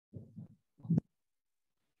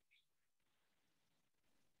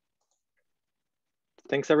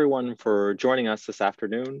Thanks everyone for joining us this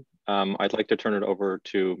afternoon. I'd like to turn it over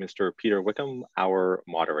to Mr. Peter Wickham, our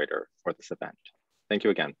moderator for this event. Thank you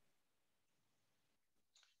again.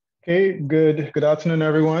 Okay, good afternoon,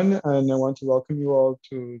 everyone. And I want to welcome you all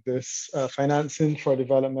to this Financing for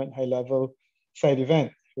Development High-Level side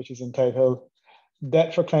event, which is entitled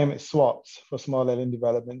Debt for Climate Swaps for Small Island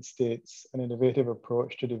Development States, an Innovative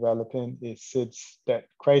Approach to Developing a SIDS Debt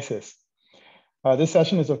Crisis. This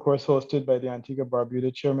session is, of course, hosted by the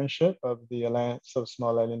Antigua-Barbuda Chairmanship of the Alliance of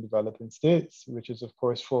Small Island Developing States, which is, of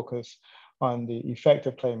course, focused on the effect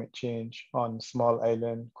of climate change on small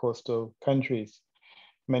island coastal countries.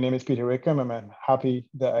 My name is Peter Wickham, and I'm happy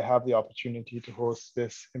that I have the opportunity to host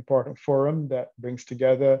this important forum that brings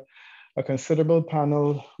together a considerable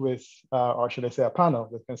panel with, or should I say a panel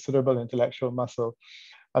with considerable intellectual muscle,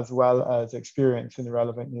 as well as experience in the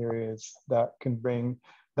relevant areas that can bring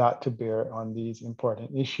that to bear on these important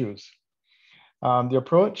issues. The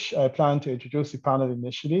approach, I plan to introduce the panel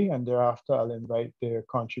initially, and thereafter I'll invite their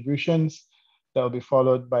contributions. That will be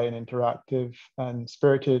followed by an interactive and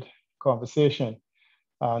spirited conversation.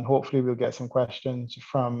 And hopefully we'll get some questions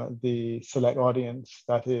from the select audience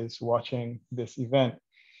that is watching this event.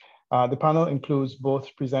 The panel includes both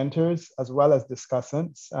presenters as well as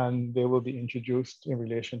discussants, and they will be introduced in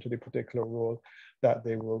relation to the particular role that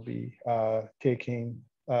they will be taking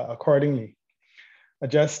accordingly.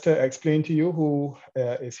 Just to explain to you who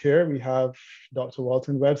is here, we have Dr.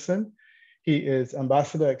 Walton Webson. He is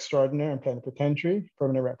Ambassador Extraordinary and Plenipotentiary,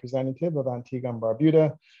 Permanent Representative of Antigua and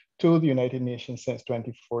Barbuda to the United Nations since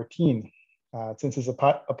 2014. Since his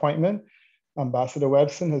appointment, Ambassador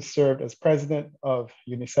Webson has served as President of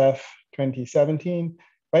UNICEF 2017,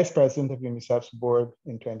 Vice President of UNICEF's board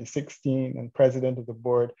in 2016, and President of the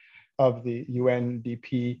board of the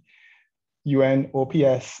UNDP,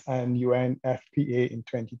 UNOPS, and UNFPA in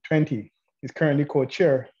 2020. He's currently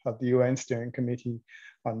co-chair of the UN Steering Committee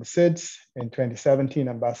on the SIDS. In 2017,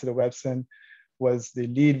 Ambassador Webson was the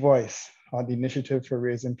lead voice on the initiative for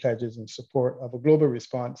raising pledges in support of a global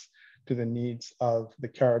response to the needs of the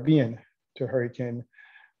Caribbean to Hurricane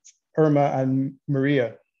Irma and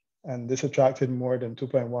Maria. And this attracted more than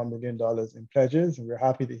 $2.1 million in pledges. And we're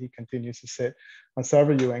happy that he continues to sit on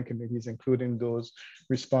several UN committees, including those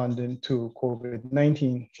responding to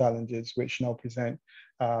COVID-19 challenges, which now present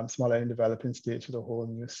small island developing states with a whole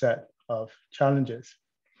new set of challenges.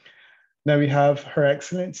 Now we have Her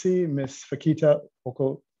Excellency, Ms. Fakita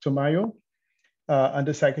Okotomayo,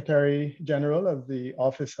 Under Secretary General of the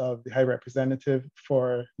Office of the High Representative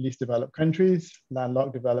for Least Developed Countries,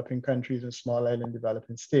 Landlocked Developing Countries, and Small Island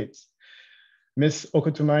Developing States. Ms.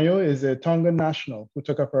 Okotomayo is a Tongan national who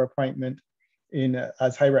took up her appointment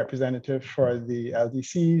as High Representative for the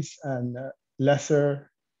LDCs and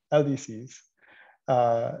lesser LDCs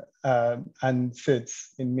and SIDS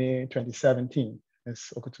in May 2017.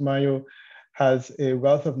 Ms. Okotomayo has a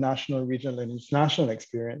wealth of national, regional, and international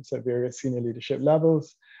experience at various senior leadership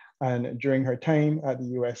levels. And during her time at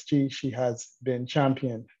the USG, she has been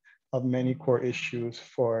champion of many core issues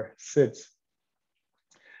for SIDS.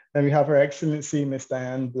 Then we have Her Excellency, Ms.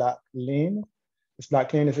 Diane Black-Lane. Ms.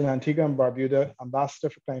 Black-Lane is an Antigua and Barbuda Ambassador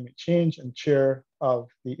for Climate Change and Chair of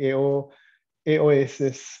the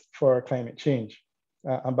AOASIS for Climate Change.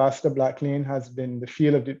 Ambassador Black-Lane has been in the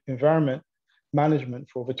field of the environment management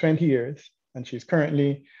for over 20 years, and she's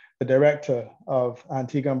currently the Director of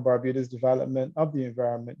Antigua and Barbuda's Development of the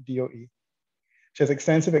Environment, DOE. She has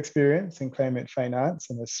extensive experience in climate finance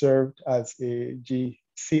and has served as a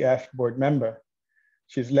GCF board member.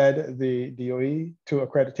 She's led the DOE to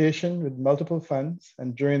accreditation with multiple funds,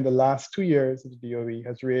 and during the last 2 years, the DOE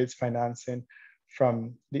has raised financing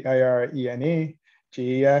from the IRENA,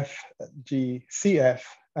 GEF, GCF,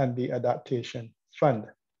 and the Adaptation Fund.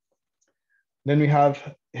 Then we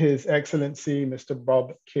have His Excellency, Mr.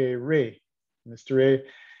 Bob K. Ray. Mr. Ray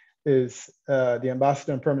is the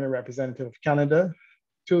Ambassador and Permanent Representative of Canada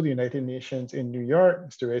to the United Nations in New York.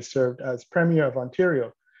 Mr. Ray served as Premier of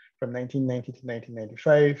Ontario from 1990 to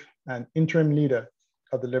 1995 and interim leader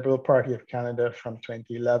of the Liberal Party of Canada from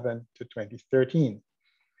 2011 to 2013.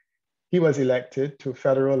 He was elected to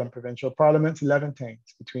federal and provincial parliaments 11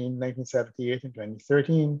 times between 1978 and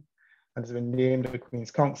 2013, and has been named the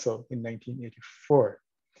Queen's Counsel in 1984.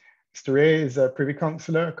 Mr. Ray is a Privy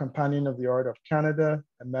Councillor, a Companion of the Order of Canada,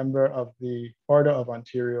 a member of the Order of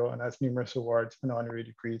Ontario, and has numerous awards and honorary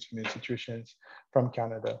degrees from institutions from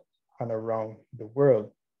Canada and around the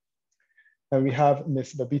world. And we have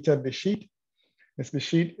Ms. Babita Bishit. Ms.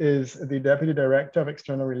 Bishit is the Deputy Director of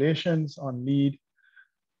External Relations and lead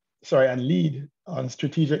on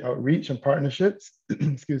strategic outreach and partnerships,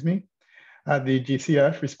 excuse me. at the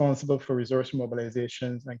GCF, responsible for resource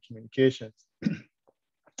mobilizations and communications.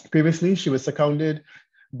 Previously, she was seconded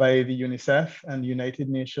by the UNICEF and the United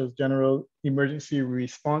Nations General Emergency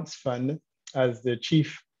Response Fund as the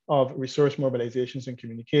Chief of Resource Mobilizations and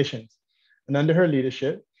Communications. And under her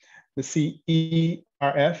leadership, the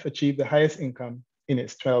CERF achieved the highest income in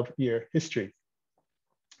its 12-year history.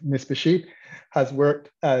 Ms. Bashir has worked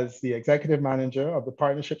as the executive manager of the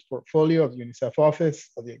partnerships portfolio of the UNICEF Office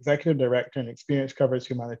of the Executive Director, and experience covers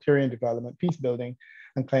humanitarian development, peace building,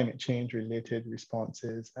 and climate change related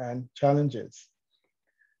responses and challenges.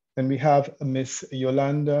 Then we have Ms.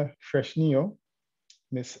 Yolanda Fresnillo.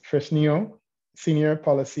 Ms. Fresnillo, Senior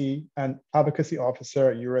Policy and Advocacy Officer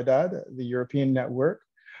at Eurodad, the European Network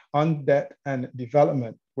on Debt and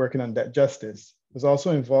Development, working on debt justice, was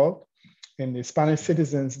also involved in the Spanish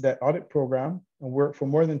Citizens Debt Audit Program and worked for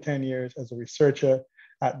more than 10 years as a researcher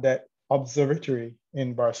at Debt Observatory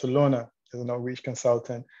in Barcelona as an outreach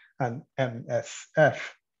consultant and MSF,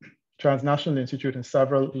 Transnational Institute and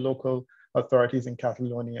several local authorities in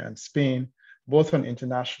Catalonia and Spain, both on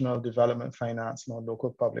international development finance and on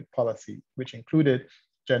local public policy, which included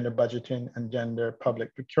gender budgeting and gender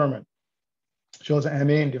public procurement. She has an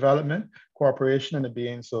MA in development, cooperation, and a BA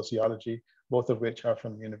in sociology, both of which are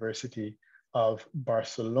from the University of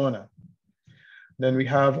Barcelona. Then we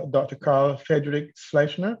have Dr. Karl Friedrich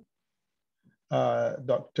Schleichner.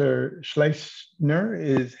 Dr. Schleichner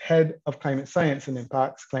is head of climate science and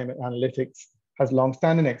impacts climate analytics, has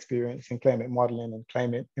longstanding experience in climate modeling and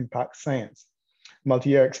climate impact science.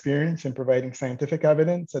 Multi-year experience in providing scientific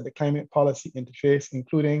evidence at the climate policy interface,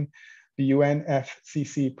 including the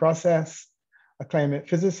UNFCCC process, a climate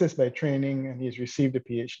physicist by training, and he's received a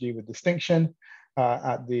PhD with distinction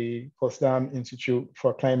at the Potsdam Institute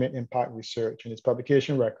for Climate Impact Research, and his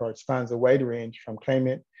publication record spans a wide range from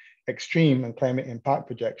climate extreme and climate impact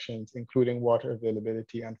projections, including water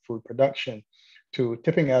availability and food production, to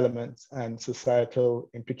tipping elements and societal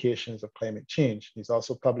implications of climate change. He's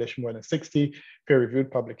also published more than 60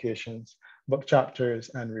 peer-reviewed publications, book chapters,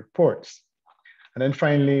 and reports. And then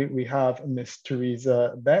finally, we have Ms.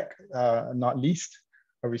 Teresa Beck, not least,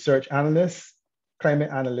 a research analyst,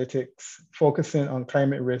 climate analytics, focusing on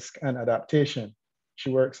climate risk and adaptation. She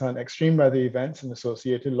works on extreme weather events and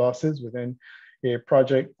associated losses within a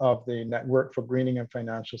project of the Network for Greening and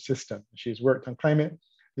Financial System. She's worked on climate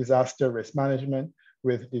disaster risk management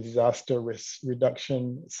with the Disaster Risk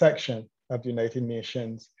Reduction section of the United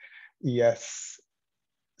Nations ESCAP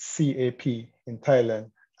in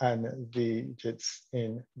Thailand and the JITS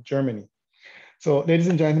in Germany. So ladies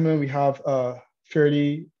and gentlemen, we have a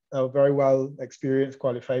very well experienced,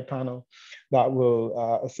 qualified panel that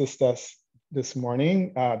will assist us this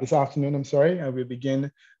afternoon, I'm sorry. I will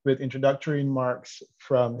begin with introductory remarks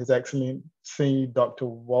from His Excellency Dr.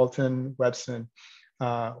 Walton Webson,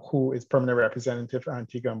 who is Permanent Representative for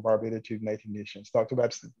Antigua and Barbuda to the United Nations. Dr.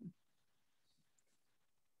 Webson.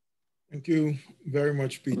 Thank you very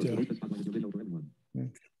much, Peter.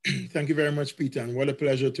 Thank you very much, Peter, and what a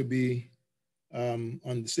pleasure to be on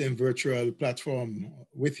the same virtual platform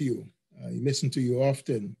with you. I listen to you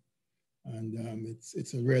often, and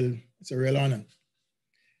it's a real honor.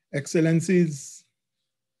 Excellencies,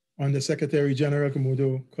 Under Secretary General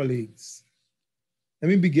Komodo, colleagues, let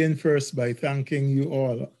me begin first by thanking you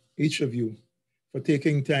all, each of you, for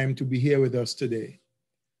taking time to be here with us today.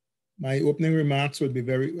 My opening remarks would be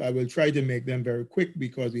I will try to make them very quick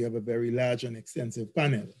because we have a very large and extensive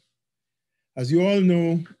panel. As you all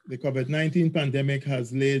know, the COVID-19 pandemic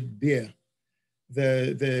has laid bare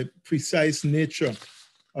the precise nature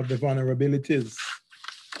of the vulnerabilities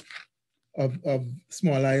of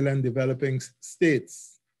small island developing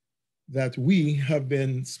states that we have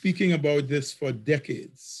been speaking about this for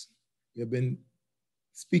decades. We have been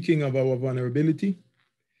speaking of our vulnerability.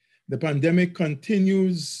 The pandemic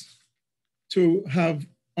continues to have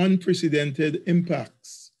unprecedented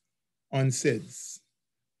impacts on SIDS.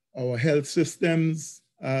 Our health systems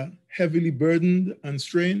are heavily burdened and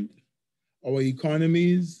strained. Our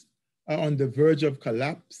economies are on the verge of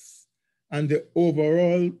collapse, and the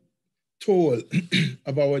overall toll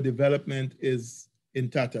of our development is in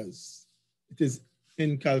tatters. It is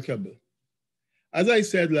incalculable. As I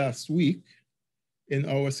said last week,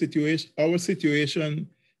 our situation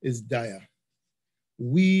is dire.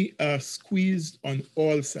 We are squeezed on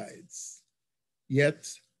all sides,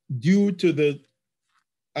 yet due to the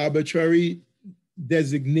arbitrary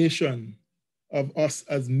designation of us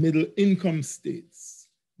as middle income states,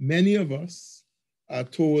 many of us are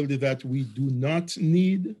told that we do not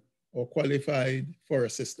need or qualified for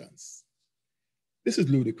assistance. This is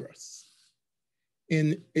ludicrous.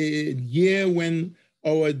 In a year when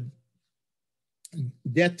our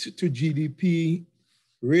debt to GDP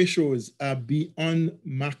ratios are beyond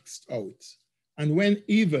maxed out. And when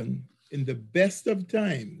even in the best of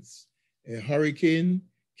times, a hurricane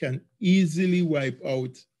can easily wipe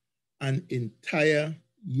out an entire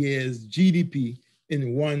year's GDP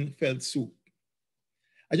in one fell swoop.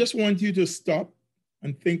 I just want you to stop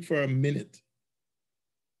and think for a minute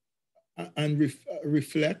and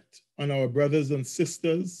reflect on our brothers and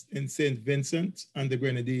sisters in St. Vincent and the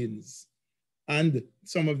Grenadines and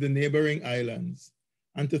some of the neighboring islands,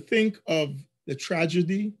 and to think of the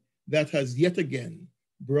tragedy that has yet again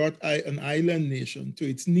brought an island nation to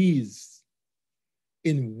its knees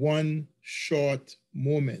in one short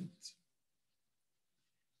moment.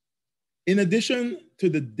 In addition to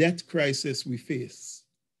the debt crisis we face,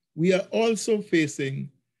 we are also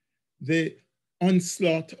facing the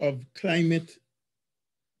onslaught of climate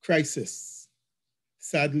crisis.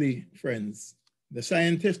 Sadly, friends, the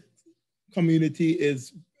scientific community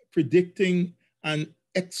is predicting an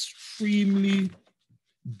extremely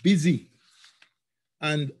busy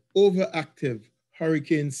and overactive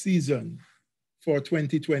hurricane season for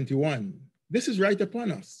 2021. This is right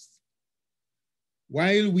upon us.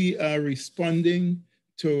 While we are responding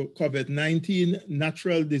to COVID-19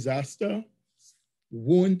 natural disaster,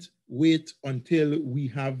 won't wait until we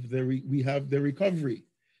have the recovery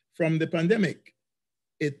from the pandemic.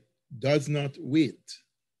 It does not wait.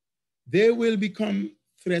 They will become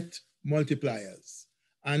threat multipliers,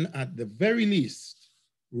 and at the very least,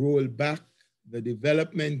 roll back the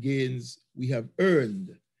development gains we have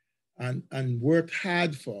earned and worked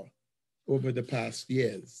hard for over the past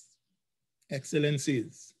years.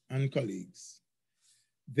 Excellencies and colleagues,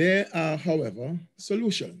 there are, however,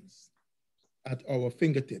 solutions at our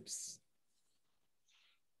fingertips.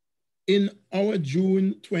 In our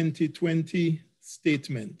June 2020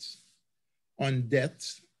 statement on debt,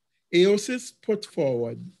 AOSIS put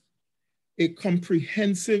forward a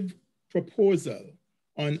comprehensive proposal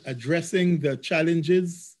on addressing the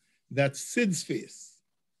challenges that SIDS face.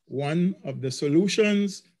 One of the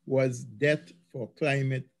solutions was debt for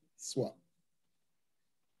climate swap.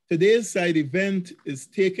 Today's side event is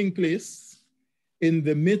taking place in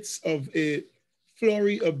the midst of a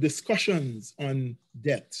flurry of discussions on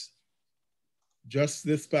debt. Just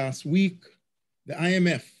this past week, the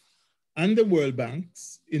IMF and the World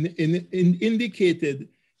Banks indicated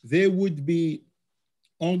they would be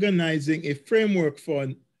organizing a framework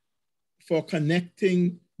for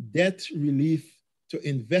connecting debt relief to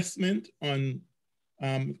investment on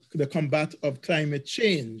the combat of climate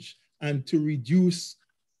change and to reduce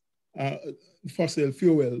fossil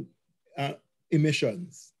fuel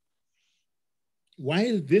emissions.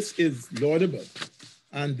 While this is laudable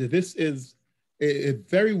and this is a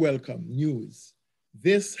very welcome news,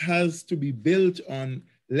 this has to be built on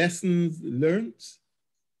lessons learned,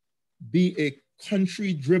 be a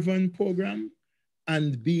country-driven program,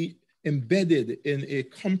 and be embedded in a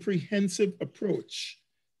comprehensive approach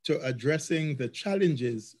to addressing the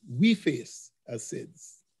challenges we face as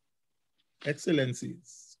SIDS.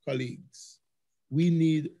 Excellencies, colleagues, we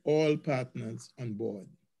need all partners on board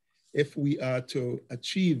if we are to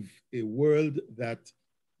achieve a world that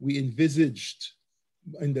we envisaged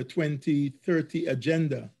in the 2030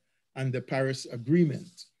 agenda and the Paris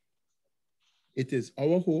Agreement. It is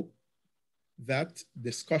our hope that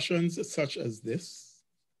discussions such as this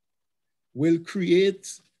will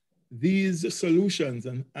create these solutions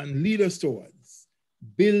and lead us towards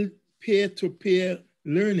build peer-to-peer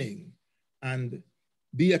learning and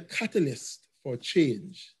be a catalyst for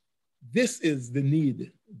change. This is the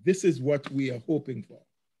need. This is what we are hoping for.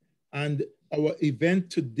 And our event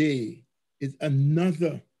today is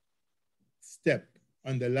another step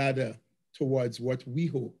on the ladder towards what we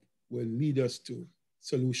hope will lead us to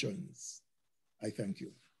solutions. I thank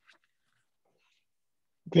you.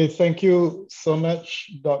 Okay, thank you so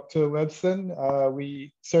much, Dr. Webson.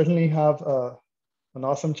 We certainly have an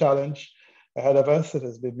awesome challenge ahead of us that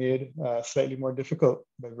has been made slightly more difficult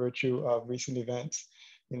by virtue of recent events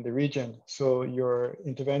in the region. So your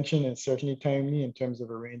intervention is certainly timely in terms of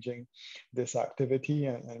arranging this activity,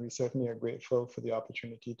 and we certainly are grateful for the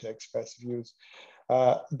opportunity to express views.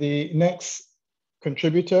 The next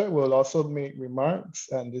contributor will also make remarks,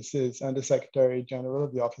 and this is Undersecretary General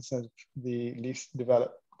of the Office of the Least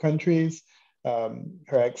Developed Countries, Her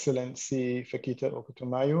Excellency Fakita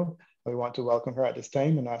Okutumayo. We want to welcome her at this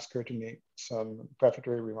time and ask her to make some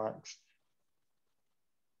prefatory remarks.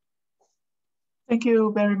 Thank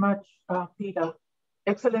you very much, Peter.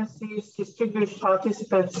 Excellencies, distinguished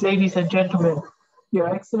participants, ladies and gentlemen,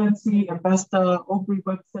 Your Excellency, Ambassador Aubrey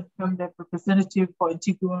Webson, Permanent Representative for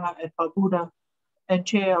Antigua and Barbuda, and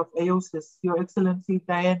Chair of AOSIS, Your Excellency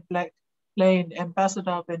Diane Black-Lane,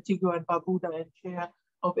 Ambassador of Antigua and Barbuda and Chair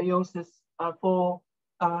of AOSIS for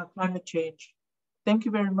climate change. Thank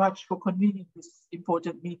you very much for convening this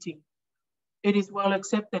important meeting. It is well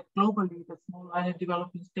accepted globally that small island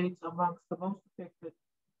developing states are amongst the most affected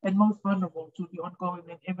and most vulnerable to the ongoing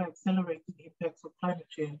and ever accelerating impacts of climate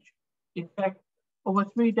change. In fact, over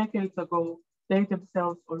 3 decades ago, they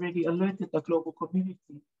themselves already alerted the global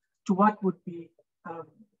community to what would be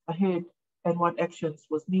ahead and what actions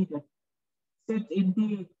was needed. SIDS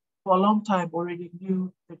indeed, for a long time already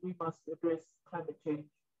knew that we must address climate change.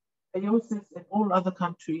 AOSIS and all other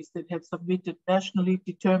countries that have submitted nationally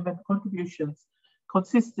determined contributions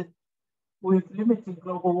consistent with limiting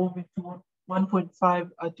global warming to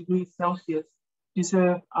 1.5 degrees Celsius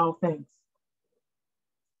deserve our thanks.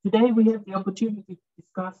 Today, we have the opportunity to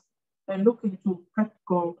discuss and look into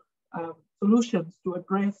practical solutions to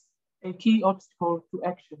address a key obstacle to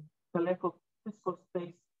action, the lack of fiscal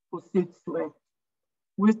space for SIDS to act.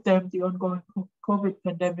 With them, the ongoing COVID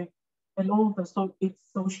pandemic and all its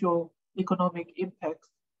socio-economic impacts.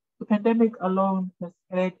 The pandemic alone has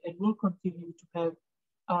had and will continue to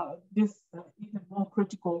have this even more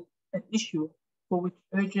critical an issue for which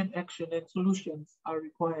urgent action and solutions are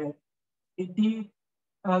required. Indeed,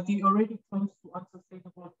 the already close to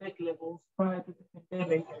unsustainable debt levels prior to the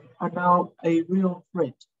pandemic are now a real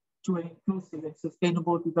threat to an inclusive and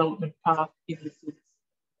sustainable development path in the SIDS.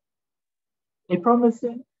 A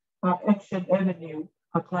promising action avenue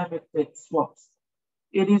are climate debt swaps.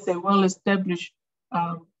 It is a well-established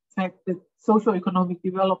fact that socio-economic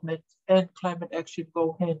development and climate action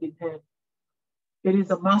go hand in hand. It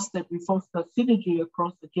is a must that we foster synergy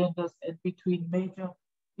across agendas and between major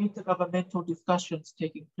intergovernmental discussions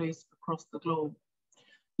taking place across the globe.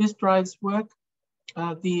 This drives work.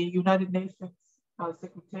 The United Nations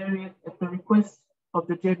Secretariat, at the request of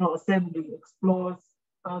the General Assembly, explores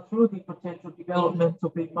through the potential development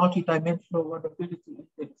of a multidimensional vulnerability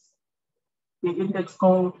index. The index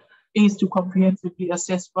goal is to comprehensively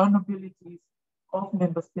assess vulnerabilities of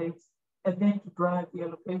member states and then to drive the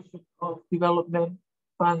allocation of development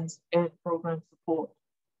funds and program support.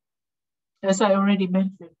 As I already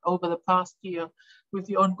mentioned, over the past year, with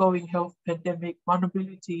the ongoing health pandemic,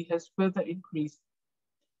 vulnerability has further increased.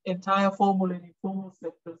 Entire formal and informal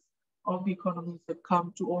sectors of the economies have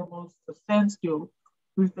come to almost a standstill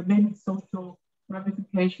with the many social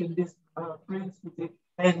ramifications this brings with it,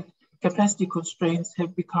 and capacity constraints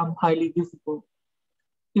have become highly visible.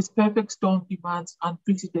 This perfect storm demands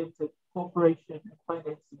unprecedented cooperation and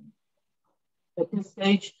financing. At this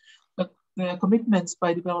stage, the commitments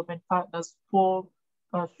by development partners fall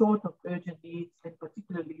short of urgent needs, and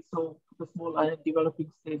particularly so for the small island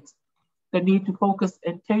developing states. The need to focus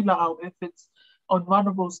and tailor our efforts on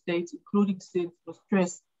vulnerable states, including SIDS, was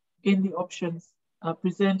stressed in the options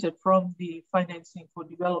presented from the financing for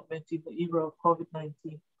development in the era of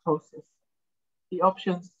COVID-19 process. The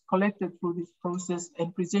options collected through this process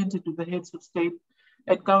and presented to the heads of state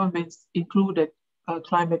and governments included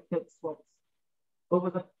climate debt swaps. Over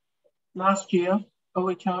the last year,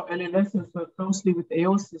 OHR LLSs worked closely with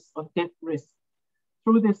AOSIS on debt risk.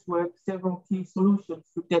 Through this work, several key solutions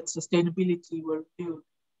to debt sustainability were reviewed.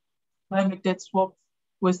 Climate debt swaps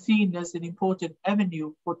were seen as an important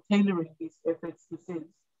avenue for tailoring these efforts to SIDS.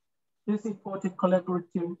 This important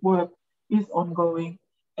collaborative work is ongoing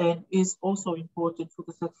and is also important for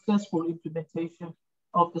the successful implementation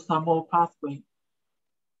of the SAMOA Pathway.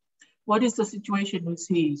 What is the situation we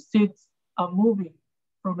see? SIDS are moving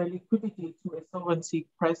from a liquidity to a solvency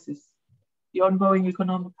crisis. The ongoing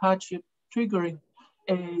economic hardship triggering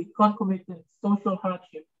a concomitant social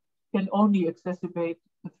hardship can only exacerbate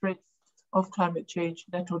the threats of climate change,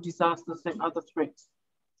 natural disasters, and other threats.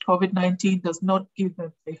 COVID-19 does not give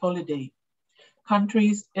them a holiday.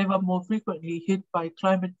 Countries ever more frequently hit by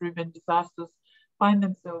climate-driven disasters find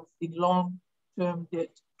themselves in long-term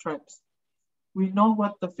debt traps. We know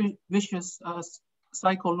what the vicious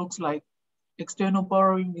cycle looks like. External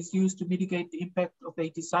borrowing is used to mitigate the impact of a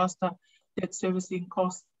disaster. Debt servicing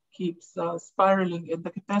costs keeps spiraling, and the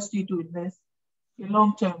capacity to invest in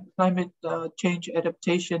long-term climate change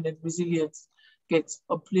adaptation and resilience gets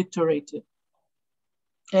obliterated.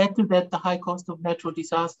 Add to that the high cost of natural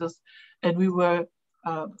disasters, and we were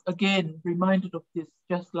again reminded of this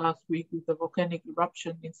just last week with the volcanic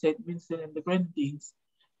eruption in St. Vincent and the Grenadines.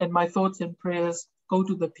 And my thoughts and prayers go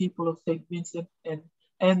to the people of St. Vincent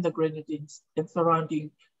and the Grenadines and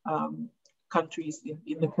surrounding countries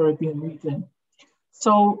in the Caribbean region.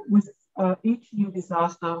 So with each new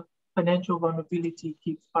disaster, financial vulnerability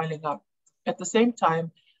keeps piling up. At the same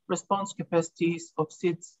time, response capacities of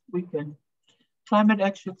SIDS weaken. Climate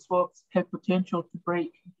action swaps have potential to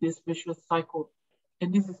break this vicious cycle.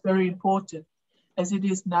 And this is very important, as it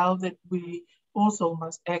is now that we also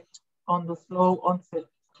must act on the slow onset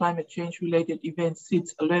climate change related events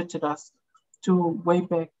SIDS alerted us to way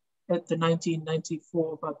back at the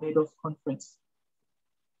 1994 Barbados Conference.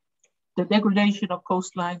 The degradation of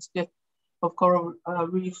coastlines, death of coral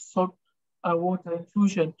reefs, salt water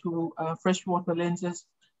intrusion to freshwater lenses,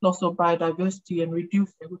 loss of biodiversity, and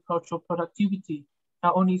reduced agricultural productivity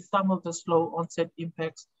are only some of the slow onset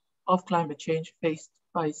impacts of climate change faced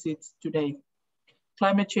by SIDS today.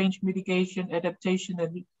 Climate change mitigation, adaptation,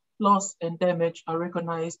 and loss and damage are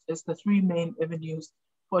recognized as the three main avenues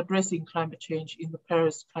for addressing climate change in the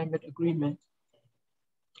Paris Climate Agreement.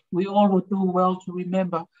 We all would do well to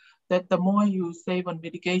remember that the more you save on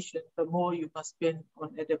mitigation, the more you must spend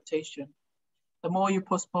on adaptation. The more you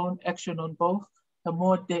postpone action on both, the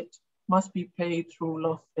more debt must be paid through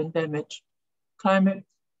loss and damage. Climate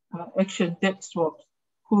action debt swaps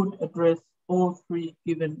could address all three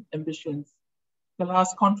given ambitions. The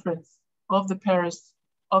last conference of the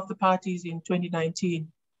parties in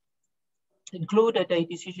 2019 included a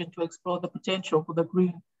decision to explore the potential for the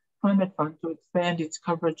Green Climate Fund to expand its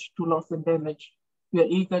coverage to loss and damage. We are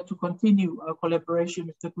eager to continue our collaboration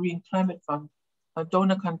with the Green Climate Fund, our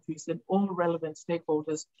donor countries, and all relevant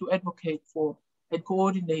stakeholders to advocate for and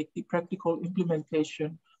coordinate the practical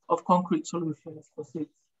implementation of concrete solutions for SIDS.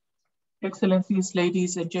 Excellencies,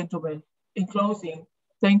 ladies and gentlemen, in closing,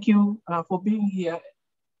 thank you for being here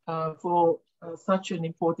for such an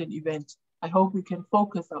important event. I hope we can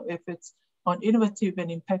focus our efforts on innovative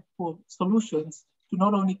and impactful solutions to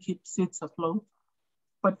not only keep SIDS afloat,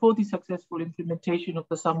 but for the successful implementation of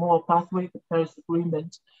the SAMOA Pathway, the Paris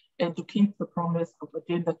Agreement, and to keep the promise of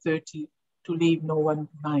Agenda 30 to leave no one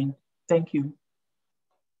behind. Thank you.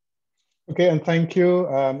 Okay, and thank you,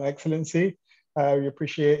 Excellency. We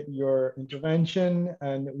appreciate your intervention,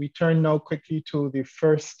 and we turn now quickly to the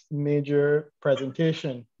first major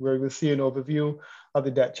presentation, where we'll see an overview of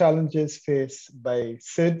the debt challenges faced by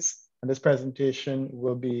SIDS, and this presentation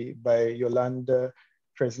will be by Yolanda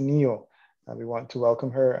Fresnillo. We want to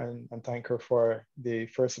welcome her and thank her for the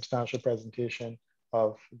first substantial presentation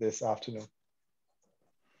of this afternoon.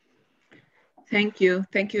 Thank you,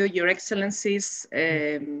 Your Excellencies,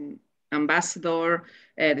 Ambassador,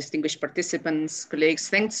 distinguished participants, colleagues.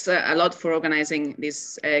 Thanks a lot for organizing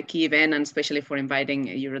this key event, and especially for inviting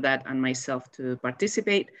Eurodad and myself to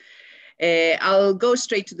participate. I'll go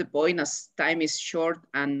straight to the point, as time is short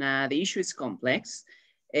and the issue is complex.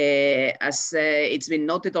 As it's been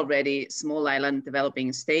noted already, small island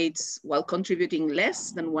developing states, while contributing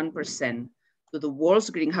less than 1% to the world's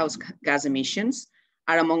greenhouse gas emissions,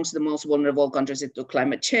 are amongst the most vulnerable countries to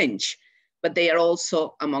climate change. But they are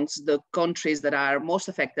also amongst the countries that are most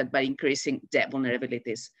affected by increasing debt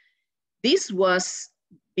vulnerabilities. This was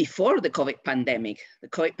before the COVID pandemic. The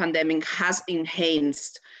COVID pandemic has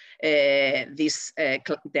enhanced these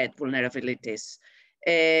debt vulnerabilities.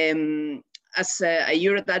 As a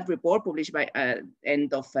Eurodad report published by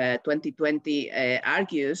end of 2020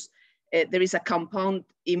 argues, there is a compound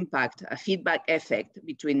impact, a feedback effect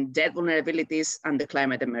between debt vulnerabilities and the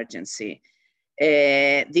climate emergency.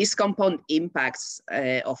 These compound impacts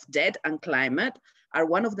of debt and climate are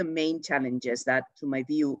one of the main challenges that, to my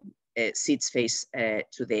view, SIDS face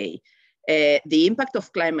today. The impact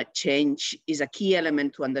of climate change is a key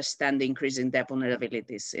element to understand the increasing debt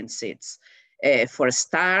vulnerabilities in SIDS. For a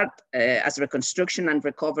start, as reconstruction and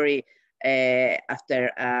recovery after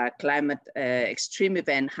a climate extreme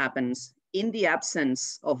event happens in the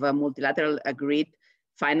absence of a multilateral agreed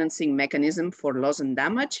financing mechanism for loss and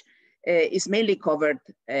damage, is mainly covered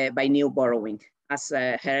by new borrowing. As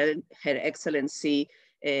Her Excellency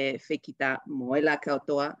Fekita Moela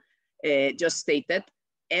Kautoa just stated,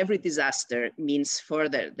 every disaster means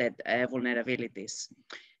further debt vulnerabilities.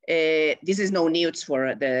 This is no news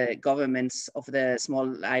for the governments of the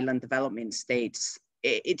small island developing states.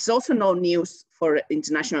 It's also no news for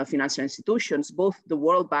international financial institutions. Both the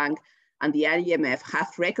World Bank and the IMF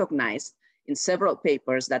have recognized in several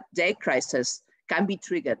papers that debt crises can be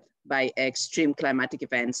triggered by extreme climatic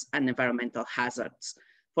events and environmental hazards.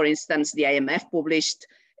 For instance, the IMF published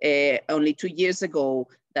only 2 years ago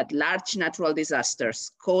that large natural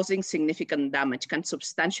disasters causing significant damage can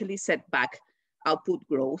substantially set back output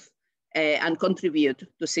growth and contribute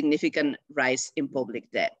to significant rise in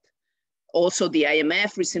public debt. Also, the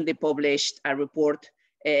IMF recently published a report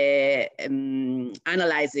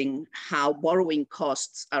analyzing how borrowing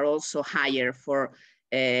costs are also higher for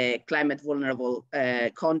climate vulnerable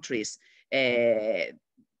countries.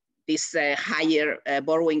 The These higher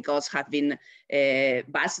borrowing costs have been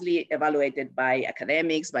vastly evaluated by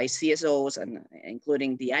academics, by CSOs, and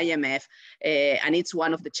including the IMF. And it's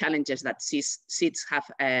one of the challenges that SIDS have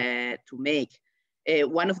to make.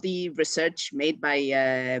 One of the research made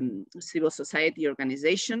by civil society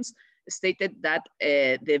organizations stated that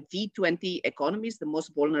the V20 economies, the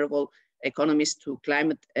most vulnerable economies to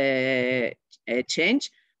climate change,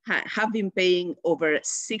 have been paying over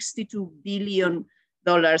 $62 billion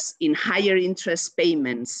in higher interest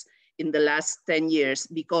payments in the last 10 years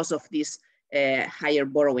because of this higher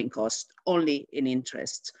borrowing cost, only in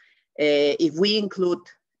interest. If we include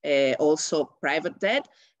also private debt,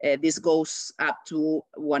 this goes up to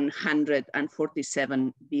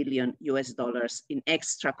 $147 billion in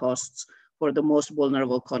extra costs for the most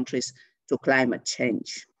vulnerable countries to climate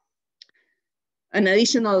change. An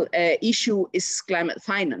additional issue is climate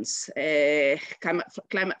finance.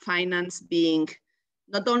 Climate finance being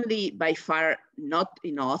not only by far not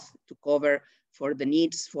enough to cover for the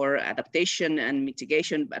needs for adaptation and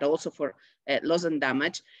mitigation, but also for loss and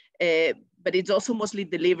damage, but it's also mostly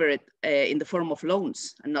delivered in the form of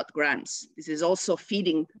loans and not grants. This is also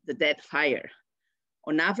feeding the debt fire.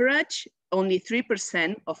 On average, only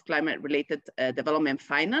 3% of climate-related development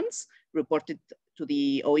finance reported to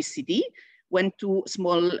the OECD went to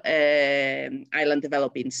small island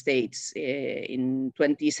developing states in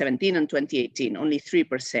 2017 and 2018, only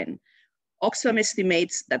 3%. Oxfam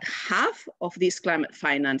estimates that half of this climate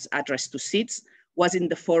finance addressed to SIDS was in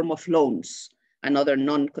the form of loans and other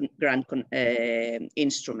non-grant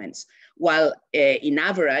instruments, while in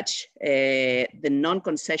average, the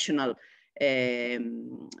non-concessional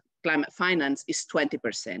climate finance is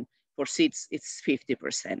 20%. For SIDS, it's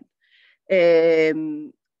 50%.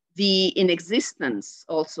 The inexistence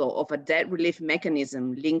also of a debt relief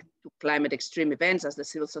mechanism linked to climate extreme events, as the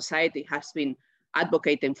civil society has been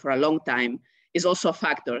advocating for a long time, is also a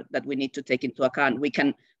factor that we need to take into account. We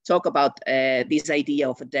can talk about this idea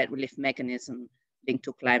of a debt relief mechanism linked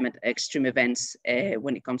to climate extreme events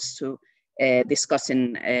when it comes to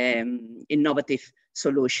discussing innovative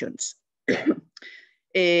solutions.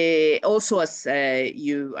 Also, as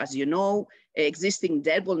you know, existing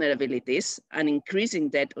debt vulnerabilities and increasing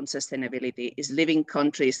debt unsustainability is leaving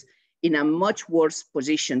countries in a much worse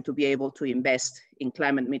position to be able to invest in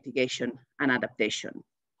climate mitigation and adaptation.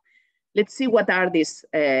 Let's see what are these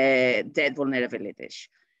debt vulnerabilities.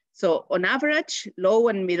 So on average, low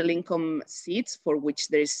and middle income SIDS, for which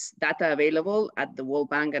there is data available at the World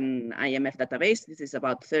Bank and IMF database, this is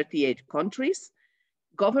about 38 countries,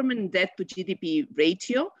 government debt to GDP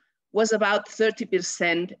ratio was about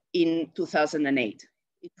 30% in 2008.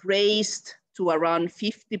 It raised to around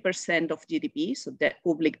 50% of GDP, so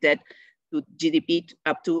public debt to GDP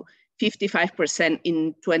up to 55%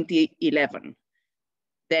 in 2011,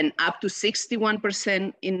 then up to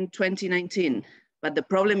 61% in 2019. But the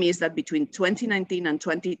problem is that between 2019 and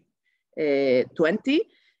 2020,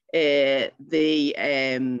 the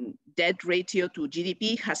debt ratio to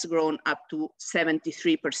GDP has grown up to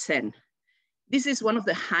 73%. This is one of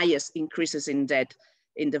the highest increases in debt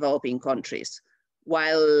in developing countries.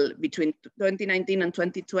 While between 2019 and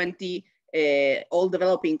 2020, all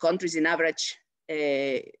developing countries in average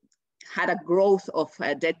had a growth of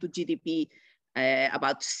debt to GDP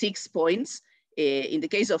about 6 points. In the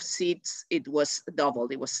case of SIDS, it was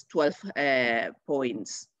doubled, it was 12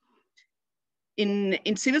 points. In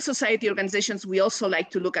civil society organizations, we also like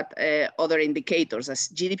to look at other indicators as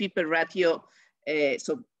GDP per ratio.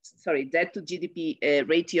 Debt to GDP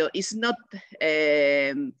ratio is not,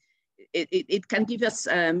 it can give us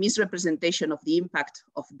a misrepresentation of the impact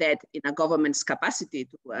of debt in a government's capacity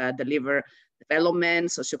to deliver development,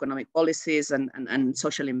 socioeconomic policies, and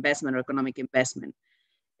social investment or economic investment.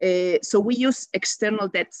 So we use external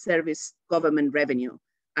debt service government revenue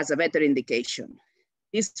as a better indication.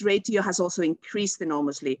 This ratio has also increased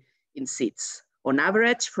enormously in SIDS. On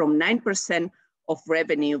average, from 9% of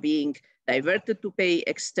revenue being diverted to pay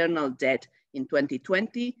external debt in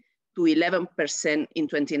 2020 to 11% in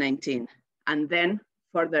 2019, and then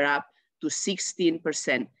further up to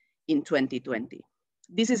 16% in 2020.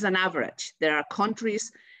 This is an average. There are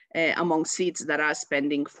countries among SIDS that are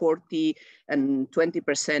spending 40 and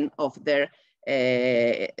 20% of their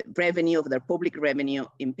revenue, of their public revenue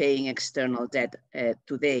in paying external debt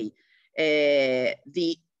today. The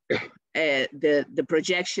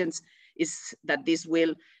projections is that this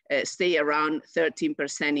will stay around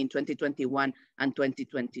 13% in 2021 and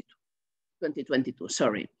 2022,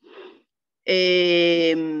 sorry.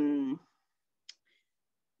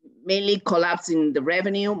 mainly collapse in the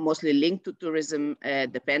revenue, mostly linked to tourism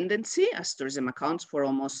dependency, as tourism accounts for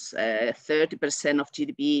almost 30% of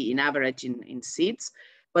GDP in average in SIDS,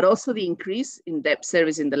 but also the increase in debt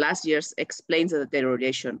service in the last years explains the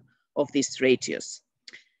deterioration of these ratios.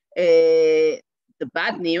 The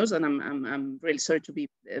bad news, and I'm really sorry to be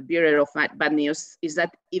a bearer of bad news, is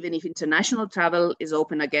that even if international travel is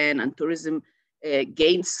open again and tourism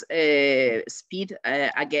gains speed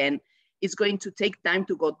again, it's going to take time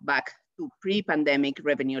to go back to pre-pandemic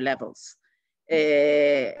revenue levels.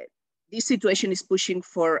 This situation is pushing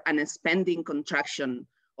for an spending contraction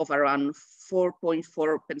of around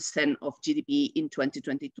 4.4% of GDP in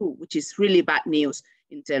 2022, which is really bad news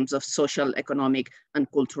in terms of social, economic, and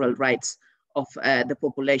cultural rights of the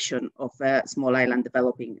population of small island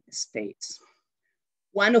developing states.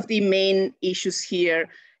 One of the main issues here,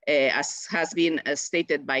 as has been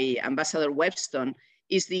stated by Ambassador Webstone,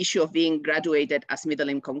 is the issue of being graduated as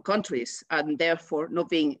middle-income countries and therefore not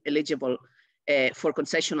being eligible for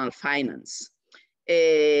concessional finance.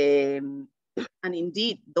 And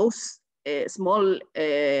indeed, those small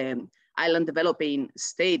island developing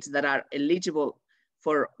states that are eligible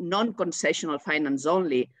for non-concessional finance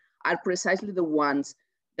only are precisely the ones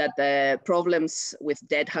that the problems with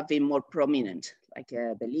debt have been more prominent, like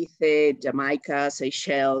Belize, Jamaica,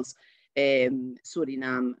 Seychelles,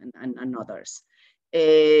 Suriname, and others.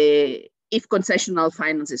 If concessional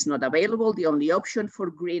finance is not available, the only option for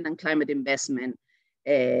green and climate investment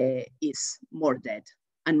is more debt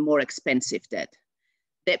and more expensive debt.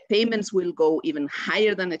 Debt payments will go even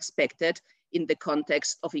higher than expected in the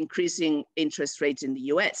context of increasing interest rates in the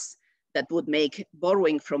US. That would make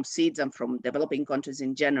borrowing from SIDS and from developing countries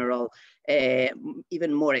in general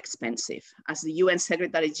even more expensive. As the UN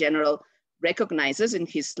Secretary General recognizes in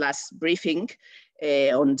his last briefing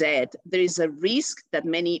on debt, there is a risk that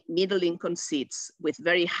many middle-income SIDS with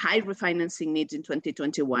very high refinancing needs in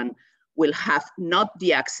 2021 will have not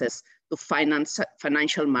the access to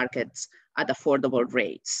financial markets at affordable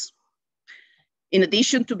rates. In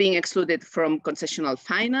addition to being excluded from concessional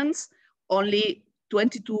finance, only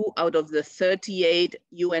 22 out of the 38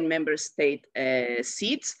 UN member state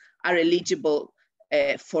SIDS are eligible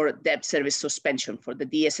for debt service suspension for the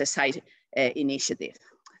DSSI initiative.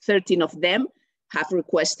 13 of them have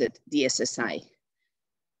requested DSSI.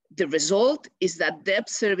 The result is that debt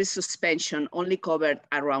service suspension only covered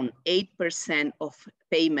around 8% of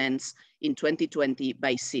payments in 2020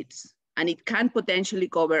 by SIDS, and it can potentially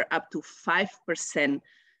cover up to 5%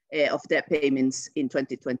 of debt payments in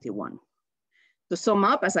 2021. To sum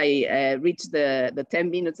up, as I reach the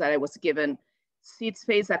 10 minutes that I was given, SIDS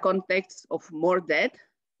face a context of more debt,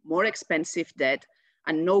 more expensive debt,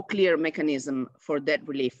 and no clear mechanism for debt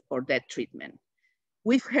relief or debt treatment.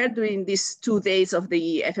 We've heard during these 2 days of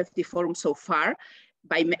the FFT forum so far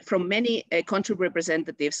from many country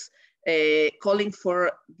representatives calling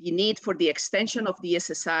for the need for the extension of the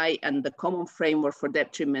SSI and the common framework for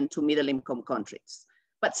debt treatment to middle-income countries.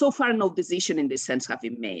 But so far, no decision in this sense have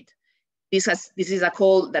been made. This is a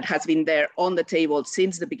call that has been there on the table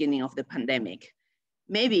since the beginning of the pandemic.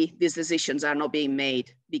 Maybe these decisions are not being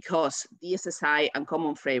made because the SSI and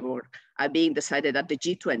common framework are being decided at the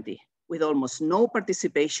G20 with almost no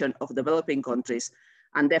participation of developing countries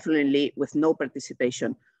and definitely with no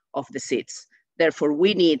participation of the SIDS. Therefore,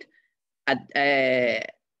 we need a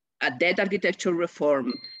debt architecture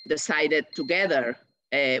reform decided together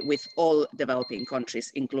with all developing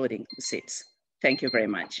countries, including the SIDS. Thank you very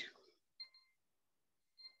much.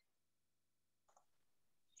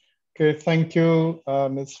 Okay, thank you,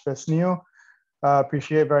 Ms. Fresnillo.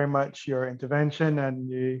 Appreciate very much your intervention and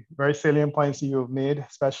the very salient points that you have made,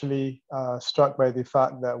 especially struck by the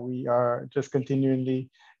fact that we are just continually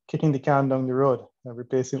kicking the can down the road and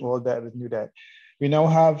replacing old debt with new debt. We now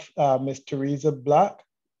have Ms. Teresa Black,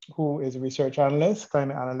 who is a research analyst,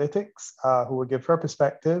 climate analytics, who will give her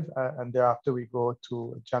perspective, and thereafter we go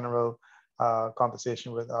to a general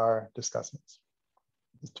conversation with our discussants.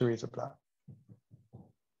 Ms. Teresa Black.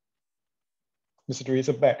 Ms.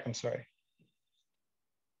 Teresa Beck, I'm sorry.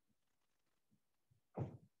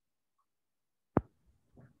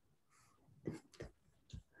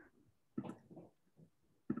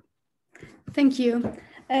 Thank you.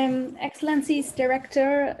 Excellencies,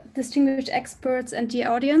 Director, distinguished experts, and dear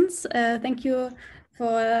audience, thank you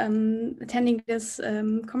for attending this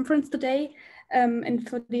conference today and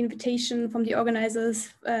for the invitation from the organizers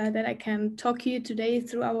that I can talk to you today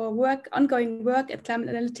through our ongoing work at Climate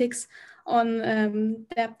Analytics on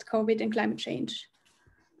debt, COVID, and climate change.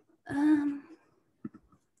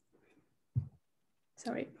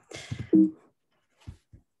 Sorry.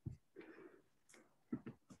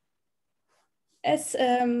 As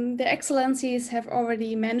the excellencies have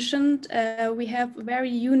already mentioned, we have a very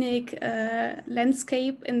unique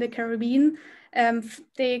landscape in the Caribbean.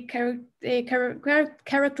 They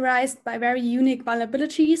characterized by very unique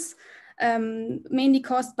vulnerabilities, mainly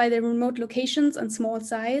caused by their remote locations and small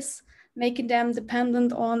size, making them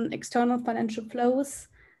dependent on external financial flows,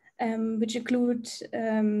 which include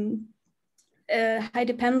high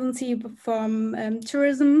dependency from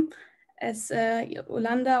tourism, as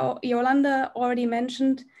Yolanda already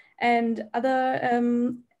mentioned, and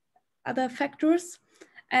other factors,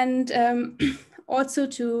 and also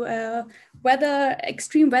to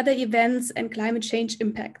extreme weather events and climate change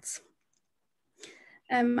impacts.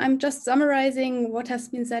 I'm just summarizing what has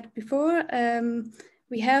been said before.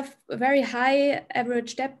 We have a very high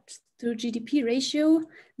average debt to GDP ratio,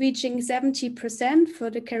 reaching 70% for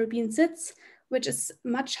the Caribbean SIDS, which is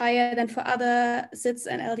much higher than for other SIDS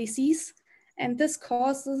and LDCs. And this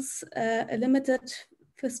causes a limited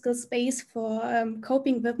fiscal space for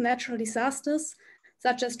coping with natural disasters,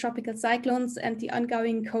 such as tropical cyclones and the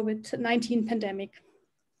ongoing COVID-19 pandemic.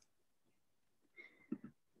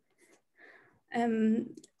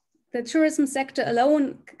 The tourism sector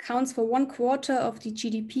alone accounts for 1/4 of the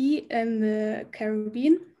GDP in the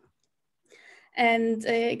Caribbean, and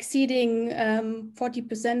exceeding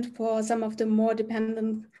 40% for some of the more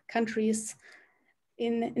dependent countries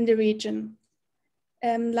in the region.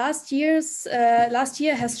 Last year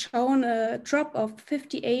has shown a drop of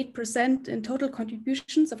 58% in total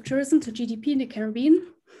contributions of tourism to GDP in the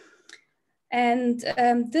Caribbean. And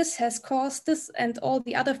this and all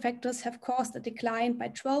the other factors have caused a decline by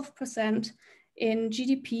 12% in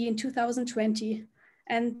GDP in 2020.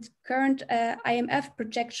 And current IMF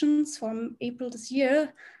projections from April this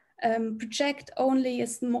year project only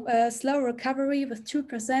a slow recovery with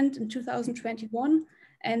 2% in 2021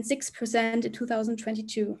 and 6% in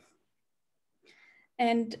 2022.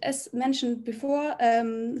 And as mentioned before,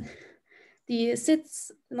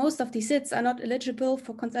 most of the SIDS are not eligible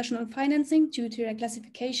for concessional financing due to their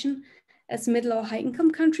classification as middle or high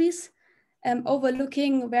income countries,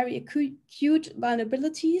 overlooking very acute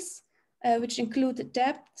vulnerabilities, which include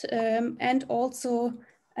debt and also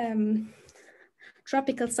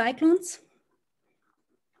tropical cyclones.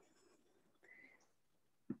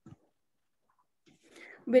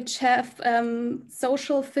 Which have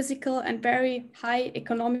social, physical, and very high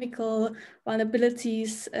economical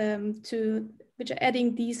vulnerabilities which are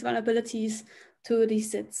adding these vulnerabilities to the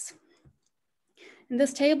SIDS. In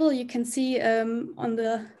this table, you can see on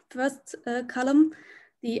the first column,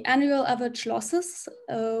 the annual average losses,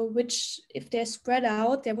 which if they're spread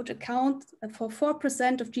out, they would account for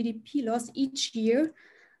 4% of GDP loss each year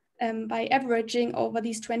by averaging over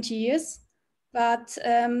these 20 years. But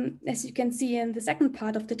as you can see in the second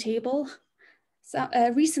part of the table,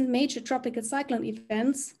 recent major tropical cyclone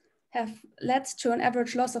events have led to an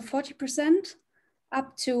average loss of 40%,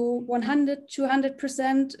 up to 100,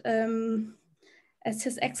 200%, as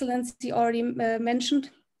His Excellency already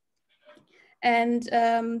mentioned. And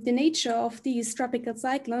the nature of these tropical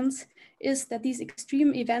cyclones is that these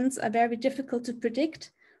extreme events are very difficult to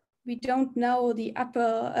predict. We don't know the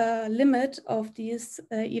upper limit of these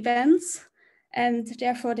events, and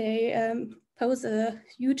therefore they pose a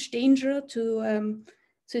huge danger to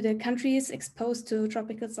the countries exposed to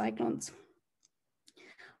tropical cyclones.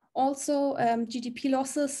 Also, GDP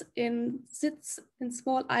losses in SIDS in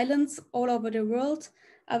small islands all over the world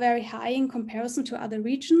are very high in comparison to other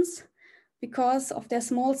regions. Because of their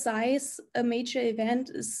small size, a major event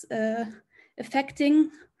is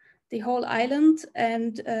affecting the whole island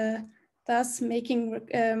and thus making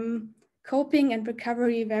coping and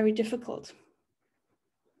recovery very difficult.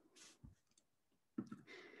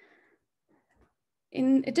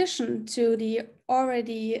 In addition to the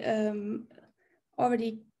already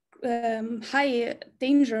high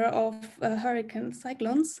danger of hurricane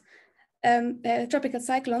cyclones, tropical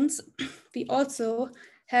cyclones, we also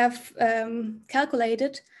have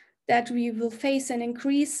calculated that we will face an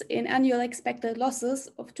increase in annual expected losses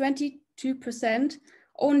of 22%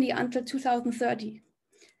 only until 2030.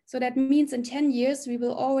 So that means in 10 years, we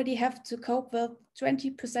will already have to cope with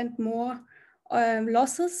 20% more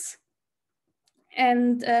losses.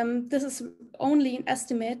 And this is only an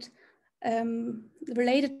estimate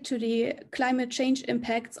related to the climate change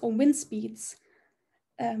impacts on wind speeds,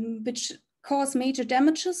 which cause major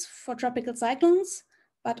damages for tropical cyclones.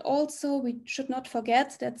 But also we should not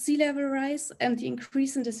forget that sea level rise and the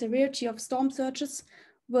increase in the severity of storm surges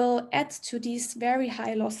will add to these very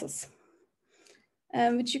high losses,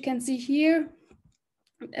 which you can see here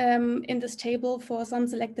in this table for some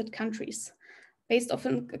selected countries. based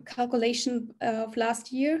on a calculation of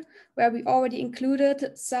last year, where we already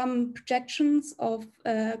included some projections of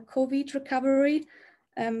COVID recovery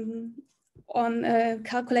on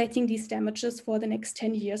calculating these damages for the next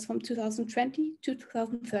 10 years from 2020 to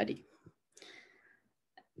 2030.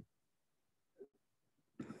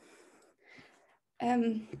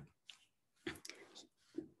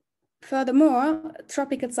 Furthermore,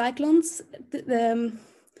 tropical cyclones,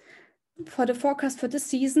 for the forecast for this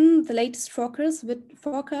season, the latest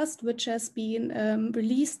forecast which has been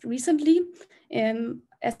released recently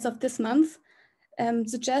as of this month,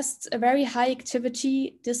 suggests a very high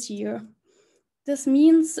activity this year. This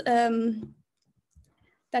means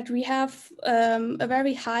that we have a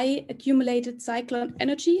very high accumulated cyclone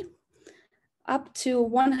energy, up to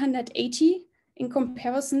 180 in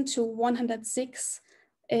comparison to 106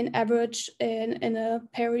 in average in a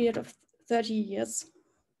period of 30 years.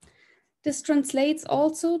 This translates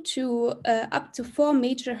also to up to 4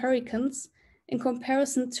 major hurricanes in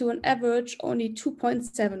comparison to an average only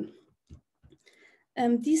 2.7.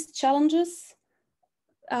 These challenges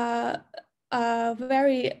are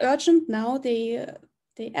very urgent now. They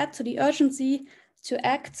add to the urgency to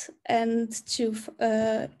act and to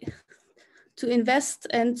invest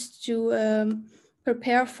and to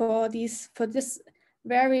prepare for this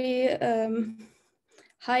very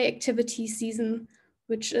high activity season,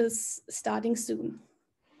 which is starting soon.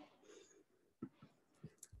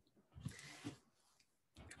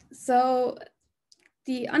 So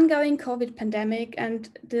the ongoing COVID pandemic and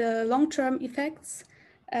the long-term effects,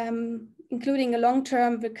 including a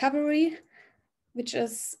long-term recovery, which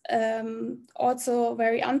is also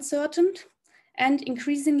very uncertain, and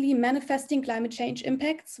increasingly manifesting climate change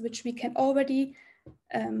impacts, which we can already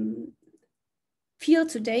feel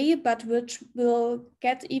today, but which will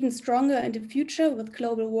get even stronger in the future with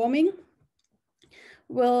global warming,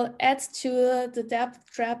 will add to the debt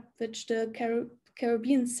trap which the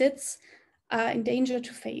Caribbean SIDS are in danger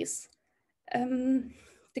to face.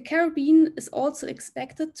 The Caribbean is also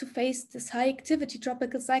expected to face this high activity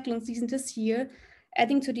tropical cyclone season this year,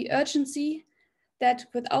 adding to the urgency that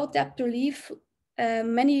without debt relief,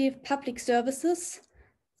 many public services,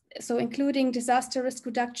 so including disaster risk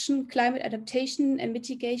reduction, climate adaptation and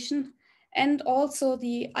mitigation, and also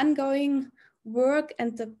the ongoing work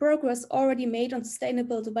and the progress already made on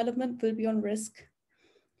sustainable development will be on risk.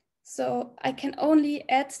 So I can only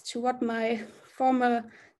add to what my former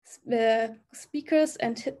speakers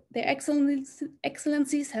and their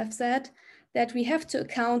excellencies have said, that we have to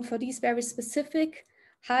account for these very specific,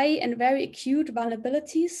 high and very acute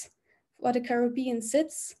vulnerabilities for the Caribbean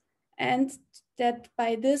SIDS, and that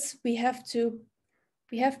by this we have to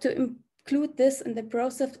include this in the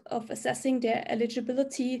process of assessing their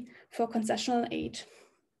eligibility for concessional aid.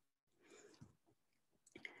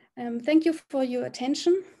 Thank you for your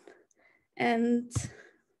attention, and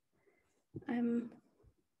I'm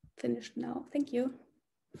finished now. Thank you.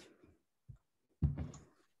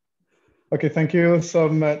 Okay, thank you so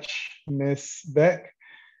much, Ms. Beck.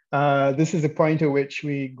 This is the point at which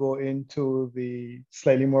we go into the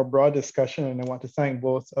slightly more broad discussion, and I want to thank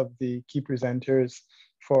both of the key presenters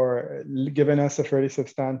for giving us a fairly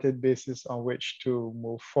substantive basis on which to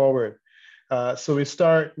move forward. So we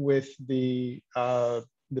start with the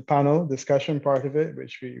panel discussion part of it,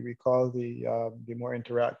 which we call the more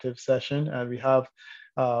interactive session, and we have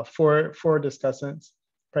four discussants,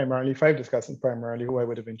 primarily 5 discussants primarily, who I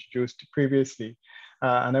would have introduced previously.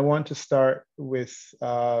 And I want to start with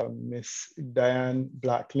Ms. Diane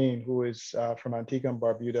Blacklean, who is from Antigua and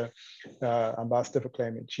Barbuda, Ambassador for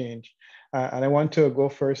Climate Change. And I want to go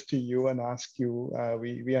first to you and ask you,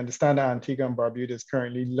 we understand that Antigua and Barbuda is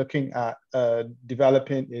currently looking at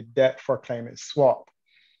developing a debt for climate swap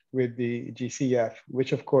with the GCF,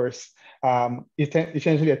 which of course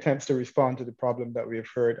essentially attempts to respond to the problem that we have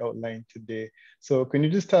heard outlined today. So can you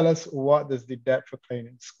just tell us, what does the debt for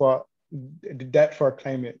climate swap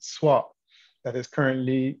that is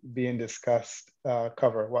currently being discussed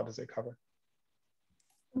cover? What does it cover?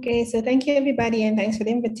 Okay, so thank you everybody, and thanks for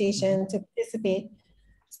the invitation to participate.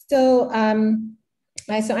 So,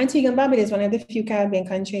 so Antigua and Barbuda is one of the few Caribbean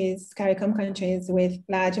countries, CARICOM countries, with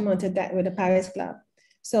large amount of debt with the Paris Club.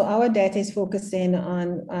 So our debt is focusing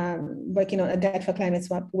on working on a debt for climate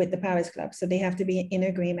swap with the Paris Club. So they have to be in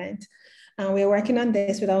agreement. We're working on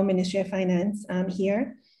this with our Ministry of Finance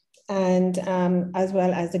here, and as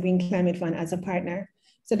well as the Green Climate Fund as a partner.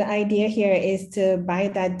 So the idea here is to buy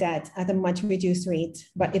that debt at a much reduced rate,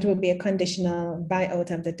 but it will be a conditional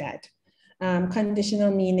buyout of the debt.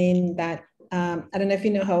 Conditional meaning that, I don't know if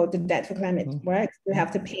you know how the debt for climate works. You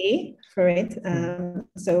have to pay for it.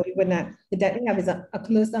 So we would not, the debt we have is a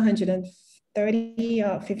close to $150 30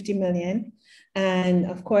 or 50 million. And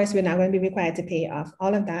of course, we're not going to be required to pay off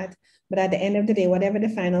all of that. But at the end of the day, whatever the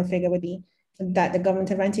final figure would be, that the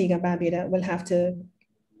government of Antigua and Barbuda will have to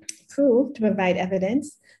prove to provide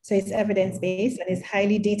evidence. So it's evidence-based and it's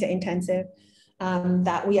highly data intensive,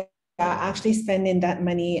 that we are actually spending that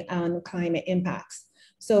money on climate impacts.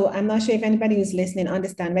 So I'm not sure if anybody who's listening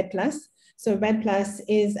understand REDD+. So REDD+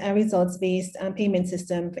 is a results-based payment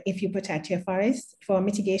system if you protect your forests for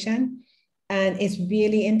mitigation, and it's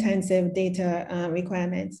really intensive data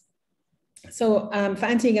requirements. So for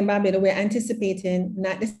Antigua and Barbuda, we're anticipating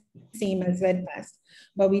not the same as REDD+,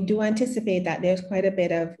 but we do anticipate that there's quite a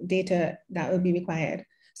bit of data that will be required.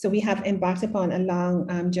 So we have embarked upon a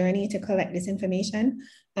long journey to collect this information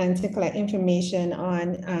and to collect information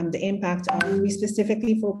on the impact of, we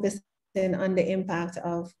specifically focused on the impact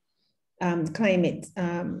of climate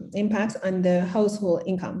impacts on the household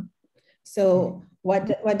income. So what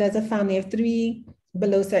does a family of 3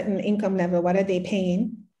 below certain income level, what are they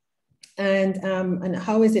paying? And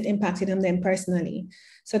how is it impacting them personally?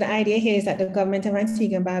 So the idea here is that the government of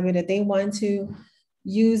Antigua and Barbuda, they want to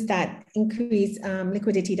use that increased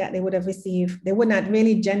liquidity that they would have received. They would not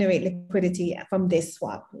really generate liquidity from this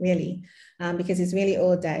swap, really, because it's really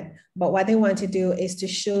old debt. But what they want to do is to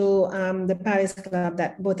show the Paris Club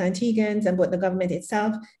that both Antiguans and both the government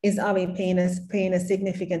itself is already paying a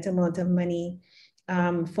significant amount of money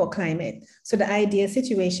for climate. So the ideal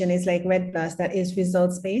situation is like REDD+, that is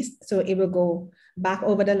results-based. So it will go back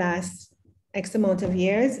over the last X amount of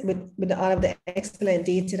years with all of the excellent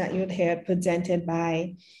data that you'd hear presented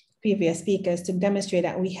by previous speakers to demonstrate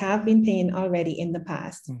that we have been paying already in the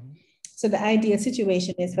past. Mm-hmm. So the ideal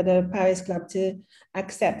situation is for the Paris Club to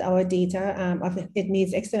accept our data. It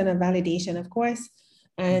needs external validation, of course,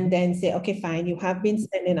 and then say, okay, fine, you have been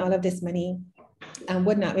spending all of this money and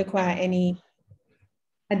would not require any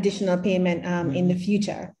additional payment in the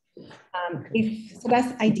future. So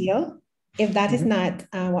that's ideal. If that is not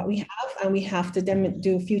what we have, and we have to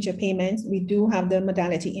do future payments, we do have the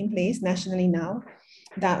modality in place nationally now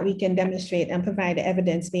that we can demonstrate and provide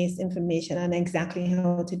evidence-based information on exactly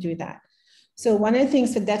how to do that. So one of the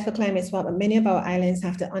things for debt for climate swap, many of our islands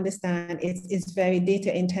have to understand it's very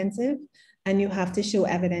data intensive, and you have to show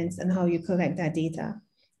evidence on how you collect that data.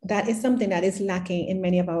 That is something that is lacking in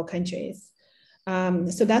many of our countries.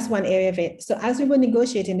 So that's one area of it. So as we were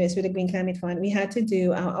negotiating this with the Green Climate Fund, we had to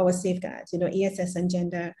do our safeguards, ESS and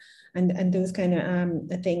gender and those kind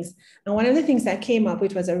of things. And one of the things that came up,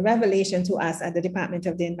 which was a revelation to us at the Department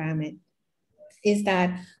of the Environment, is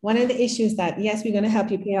that one of the issues that, yes, we're going to help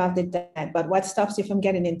you pay off the debt, but what stops you from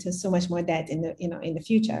getting into so much more debt in the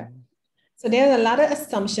future? So there's a lot of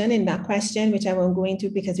assumption in that question, which I won't go into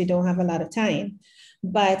because we don't have a lot of time.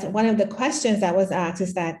 But one of the questions that was asked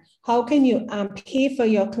is that, how can you pay for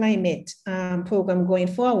your climate program going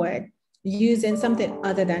forward using something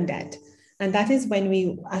other than debt? And that is when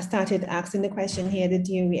we started asking the question here, the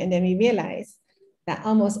DOE, and then we realized that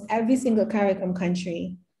almost every single CARICOM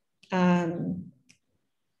country,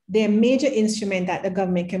 their major instrument that the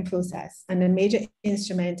government can process, and the major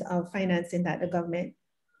instrument of financing that the government,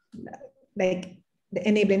 like the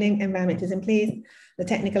enabling environment is in place, the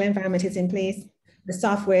technical environment is in place, the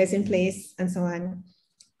software is in place, and so on.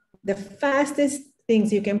 The fastest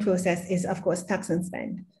things you can process is, of course, tax and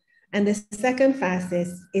spend. And the second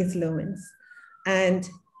fastest is loans. And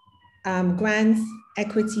grants,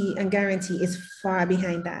 equity, and guarantee is far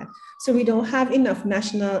behind that. So we don't have enough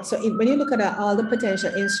national, so when you look at all the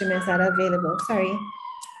potential instruments that are available,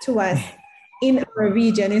 to us in our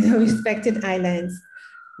region, in our respected islands,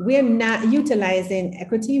 we're not utilizing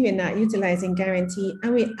equity, we're not utilizing guarantee,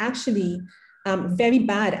 and we're actually very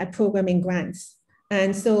bad at programming grants.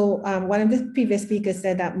 And so one of the previous speakers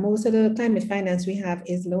said that most of the climate finance we have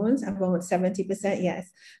is loans, about 70%, yes.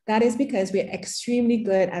 That is because we're extremely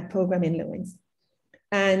good at programming loans.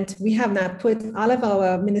 And we have not put, all of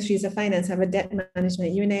our ministries of finance have a debt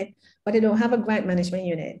management unit, but they don't have a grant management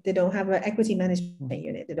unit. They don't have an equity management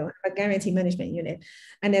unit. They don't have a guarantee management unit.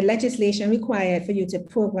 And the legislation required for you to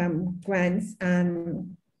program grants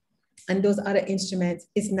and those other instruments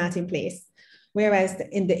is not in place. Whereas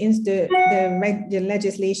the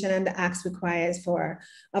legislation and the acts requires for,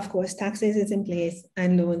 of course, taxes is in place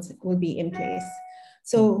and loans will be in place.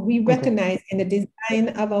 So we recognize in the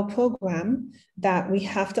design of our program that we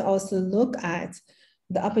have to also look at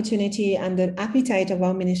the opportunity and the appetite of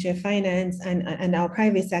our Ministry of Finance and our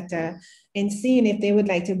private sector in seeing if they would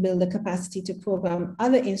like to build the capacity to program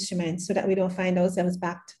other instruments so that we don't find ourselves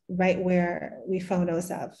back right where we found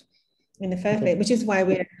ourselves in the first place, which is why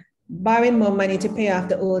we're borrowing more money to pay off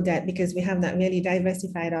the old debt, because we have not really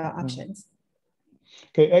diversified our options.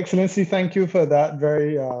 Okay, Excellency, thank you for that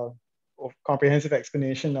very comprehensive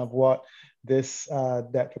explanation of what this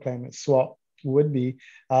debt for climate swap would be.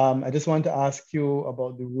 I just want to ask you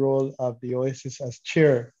about the role of the OASIS as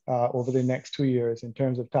chair over the next 2 years in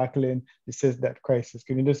terms of tackling the SIDS debt crisis.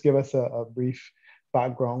 Can you just give us a brief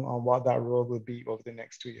background on what that role will be over the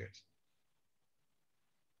next 2 years?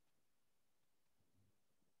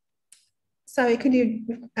 Sorry, could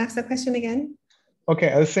you ask the question again?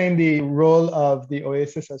 Okay, I was saying the role of the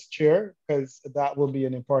OASIS as chair, because that will be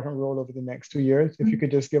an important role over the next 2 years. If you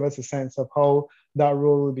could just give us a sense of how that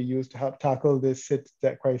role will be used to help tackle this SIDS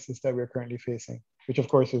debt crisis that we're currently facing, which of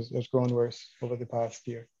course has grown worse over the past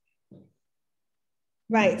year.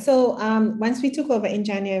 Right, so once we took over in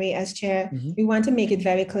January as chair, we want to make it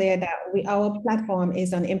very clear that our platform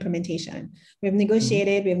is on implementation. We've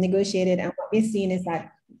negotiated, and what we've seen is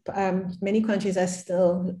that many countries are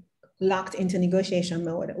still locked into negotiation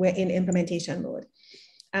mode. We're in implementation mode.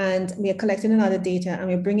 And we are collecting a lot of data, and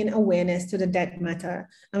we're bringing awareness to the debt matter.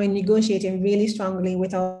 And we're negotiating really strongly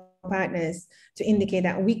with our partners to indicate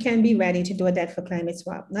that we can be ready to do a debt for climate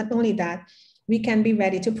swap. Not only that, we can be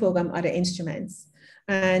ready to program other instruments.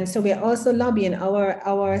 And so we're also lobbying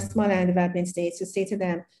our small island development states to say to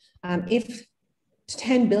them, if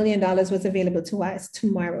 $10 billion was available to us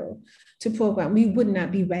tomorrow to program, we would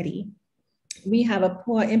not be ready. We have a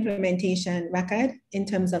poor implementation record in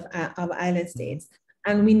terms of island states.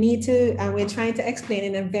 And we need to, and we're trying to explain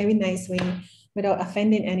in a very nice way without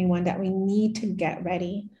offending anyone that we need to get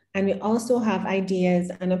ready. And we also have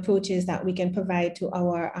ideas and approaches that we can provide to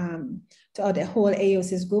the whole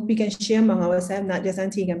AOSIS group. We can share among ourselves, not just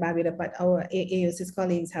Antigua and Barbuda, but our AOSIS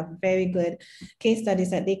colleagues have very good case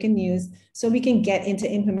studies that they can use so we can get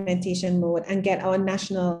into implementation mode and get our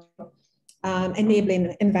national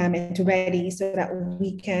enabling environment ready so that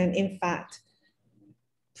we can, in fact,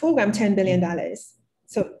 program $10 billion.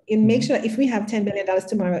 So make sure if we have $10 billion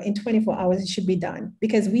tomorrow, in 24 hours, it should be done.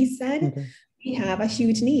 Because we said we have a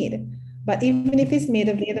huge need. But even if it's made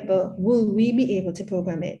available, will we be able to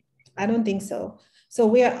program it? I don't think so. So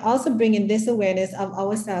we are also bringing this awareness of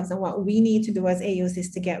ourselves and what we need to do as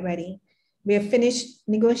AOSIS to get ready. We have finished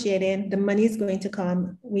negotiating. The money is going to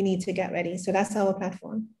come. We need to get ready. So that's our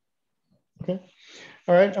platform. Okay.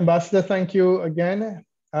 All right, Ambassador, thank you again.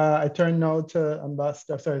 I turn now to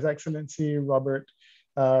His Excellency Robert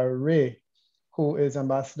Ray, who is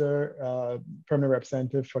Ambassador, Permanent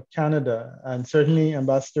Representative for Canada. And certainly,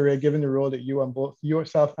 Ambassador Ray, given the role that you and both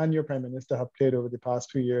yourself and your Prime Minister have played over the past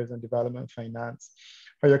 2 years in development finance,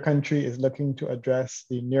 how your country is looking to address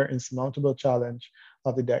the near insurmountable challenge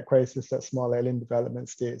of the debt crisis that small island development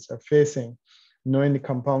states are facing, knowing the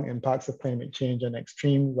compound impacts of climate change and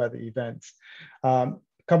extreme weather events. A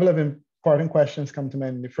couple of important questions come to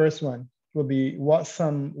mind. The first one will be, what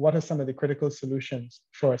are some of the critical solutions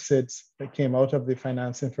for SIDS that came out of the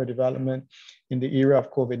financing for development in the era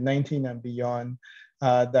of COVID-19 and beyond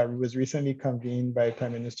that was recently convened by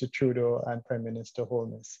Prime Minister Trudeau and Prime Minister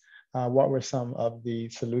Holness? What were some of the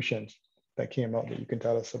solutions that came out that you can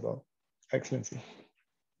tell us about, Excellency?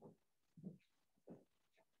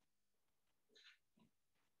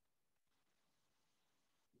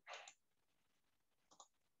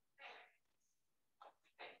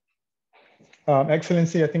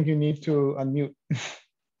 Excellency, I think you need to unmute.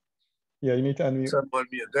 Yeah, you need to unmute. So I'm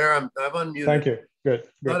unmuted. There, I'm unmuted. Thank you. Good.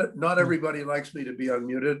 Not everybody likes me to be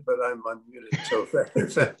unmuted, but I'm unmuted. So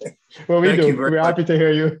well, we're happy to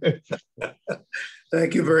hear you.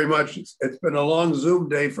 Thank you very much. It's been a long Zoom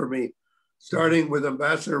day for me. Starting with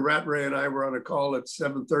Ambassador Rattray and I were on a call at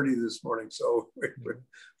 7:30 this morning. So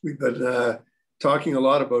we've been talking a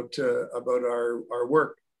lot about our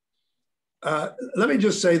work. Let me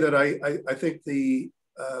just say that I think the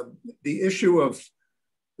issue of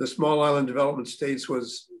the small island development states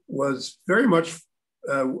was very much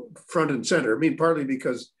front and center. I mean, partly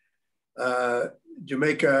because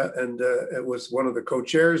Jamaica and it was one of the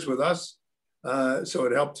co-chairs with us, so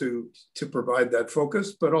it helped to provide that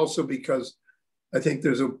focus, but also because I think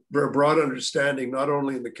there's a broad understanding, not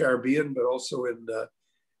only in the Caribbean, but also in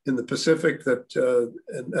the Pacific, that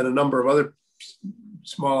and a number of other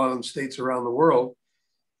small island states around the world,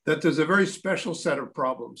 that there's a very special set of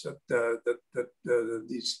problems that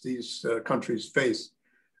these countries face,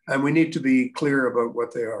 and we need to be clear about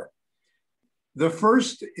what they are. The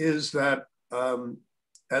first is that,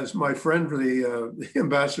 as my friend, the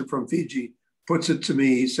ambassador from Fiji, puts it to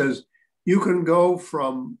me, he says, you can go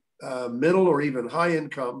from middle or even high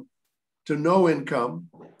income to no income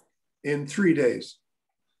in 3 days.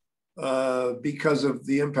 Because of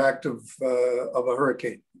the impact of a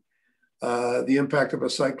hurricane, the impact of a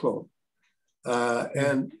cyclone.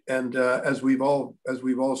 and as we've all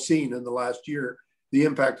seen in the last year, the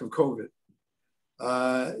impact of COVID.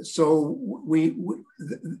 So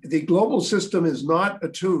the global system is not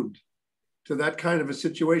attuned to that kind of a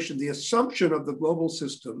situation. The assumption of the global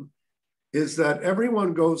system is that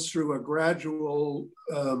everyone goes through a gradual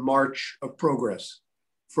march of progress,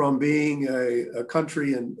 from being a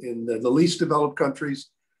country in the least developed countries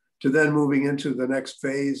to then moving into the next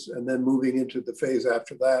phase, and then moving into the phase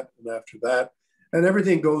after that and after that. And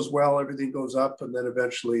everything goes well, everything goes up, and then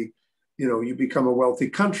eventually, you become a wealthy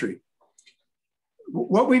country.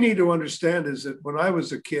 What we need to understand is that when I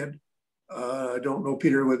was a kid, I don't know,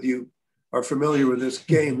 Peter, whether you are familiar with this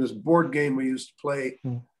game, this board game we used to play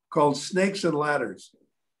called Snakes and Ladders,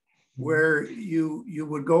 where you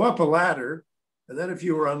would go up a ladder, and then if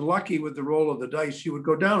you were unlucky with the roll of the dice, you would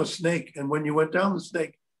go down a snake. And when you went down the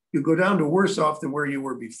snake, you go down to worse off than where you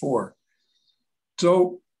were before.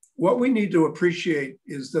 So what we need to appreciate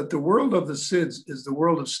is that the world of the SIDS is the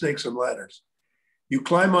world of snakes and ladders. You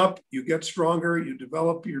climb up, you get stronger, you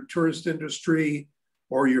develop your tourist industry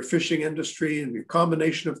or your fishing industry and your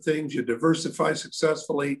combination of things, you diversify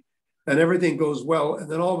successfully, and everything goes well.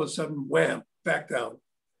 And then all of a sudden, wham, back down.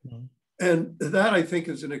 Mm-hmm. And that, I think,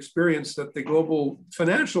 is an experience that the global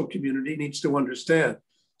financial community needs to understand,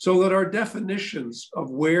 so that our definitions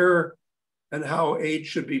of where and how aid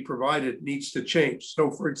should be provided needs to change.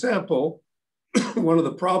 So, for example, one of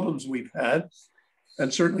the problems we've had,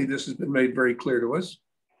 and certainly this has been made very clear to us,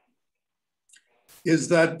 is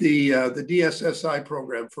that the DSSI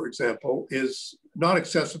program, for example, is not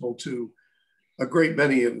accessible to a great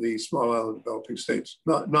many of the small island developing states.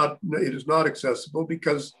 It is not accessible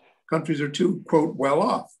because countries are too, quote, well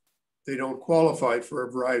off. They don't qualify for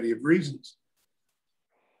a variety of reasons.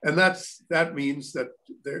 And that means that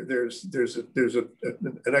there's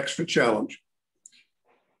an extra challenge.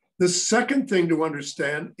 The second thing to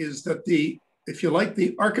understand is that if you like,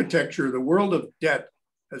 the architecture, the world of debt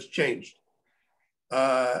has changed.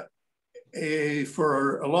 For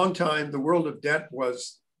a long time, the world of debt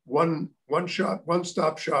was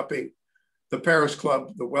one-stop shopping, the Paris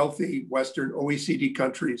Club, the wealthy Western OECD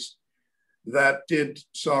countries that did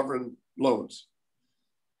sovereign loans.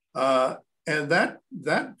 And that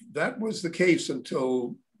was the case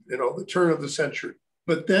until the turn of the century.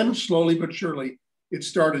 But then slowly but surely, it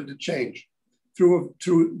started to change through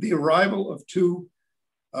the arrival of two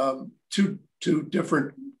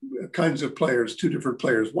different kinds of players, two different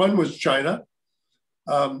players. One was China,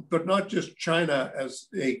 but not just China as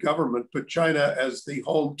a government, but China as the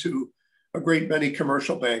home to a great many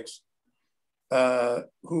commercial banks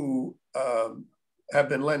who have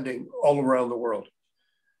been lending all around the world.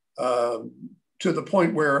 To the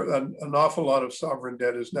point where an awful lot of sovereign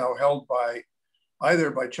debt is now held either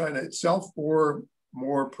by China itself or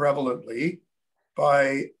more prevalently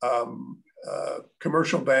by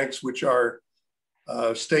commercial banks, which are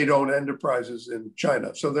state-owned enterprises in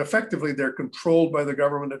China. So effectively they're controlled by the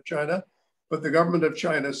government of China, but the government of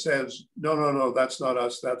China says, no, that's not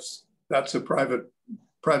us. That's a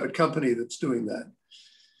private company that's doing that.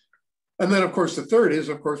 And then, of course, the third is,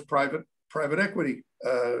 of course, private equity,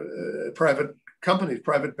 private companies,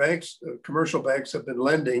 private banks, commercial banks have been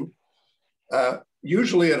lending,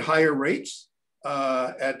 usually at higher rates,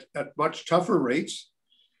 at much tougher rates.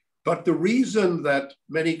 But the reason that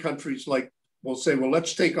many countries will say, well,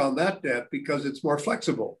 let's take on that debt because it's more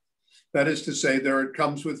flexible. That is to say, it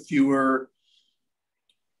comes with fewer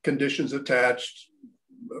conditions attached,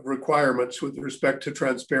 requirements with respect to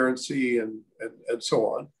transparency and so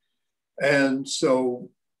on. And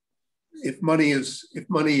so if money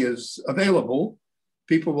is available,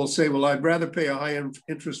 people will say, well, I'd rather pay a high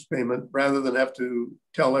interest payment rather than have to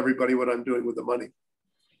tell everybody what I'm doing with the money.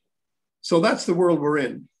 So that's the world we're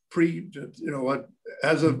in.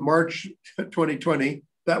 As of March 2020,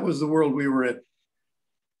 that was the world we were in.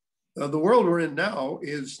 The world we're in now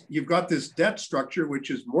is you've got this debt structure, which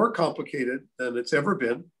is more complicated than it's ever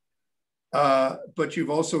been, but you've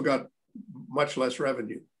also got much less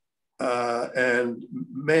revenue. And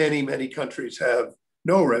many countries have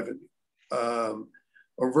no revenue,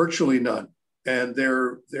 or virtually none. And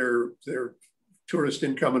their tourist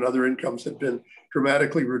income and other incomes have been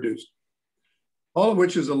dramatically reduced. All of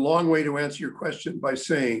which is a long way to answer your question by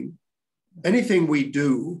saying anything we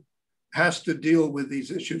do has to deal with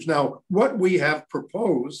these issues. Now, what we have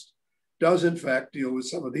proposed does in fact deal with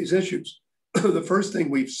some of these issues. The first thing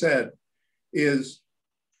we've said is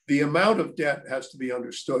the amount of debt has to be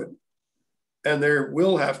understood. And there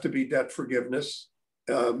will have to be debt forgiveness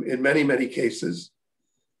in many cases.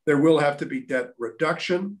 There will have to be debt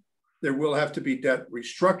reduction. There will have to be debt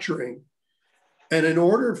restructuring. And in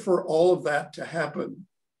order for all of that to happen,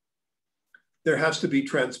 there has to be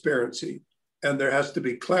transparency and there has to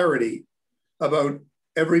be clarity about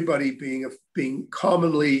everybody being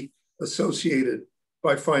commonly associated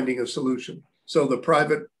by finding a solution. So the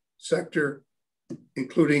private sector,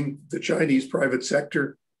 including the Chinese private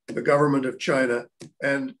sector, the government of China,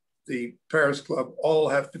 and the Paris Club all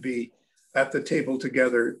have to be at the table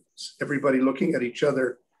together, everybody looking at each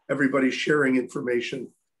other, everybody sharing information,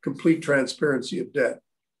 complete transparency of debt.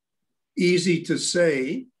 Easy to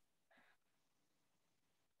say,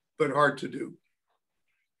 but hard to do.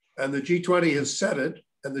 And the G20 has said it,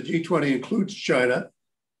 and the G20 includes China,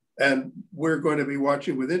 and we're going to be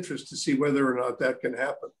watching with interest to see whether or not that can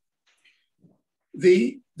happen.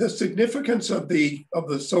 The significance of the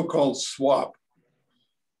so-called swap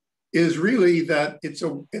is really that it's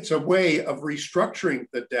a way of restructuring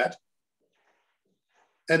the debt,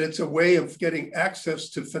 and it's a way of getting access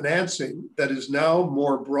to financing that is now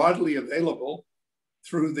more broadly available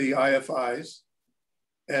through the IFIs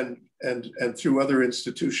and through other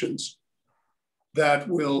institutions that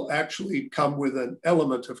will actually come with an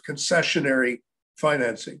element of concessionary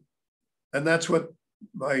financing. And that's what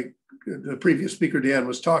the previous speaker, Deanne,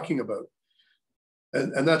 was talking about.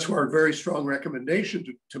 And that's where our very strong recommendation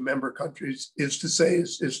to member countries is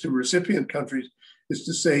to recipient countries, is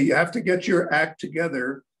to say, you have to get your act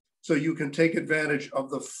together so you can take advantage of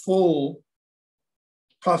the full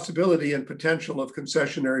possibility and potential of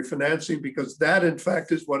concessionary financing, because that in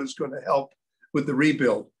fact is what is going to help with the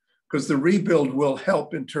rebuild, because the rebuild will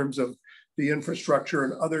help in terms of the infrastructure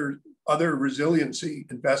and other resiliency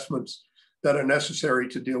investments that are necessary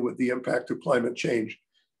to deal with the impact of climate change.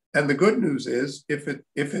 And the good news is, if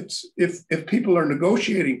people are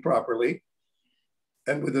negotiating properly,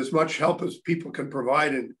 and with as much help as people can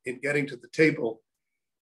provide in getting to the table,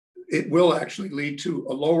 it will actually lead to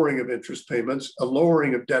a lowering of interest payments, a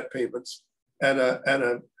lowering of debt payments, and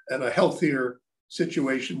a healthier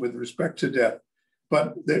situation with respect to debt.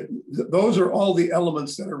 But those are all the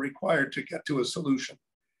elements that are required to get to a solution.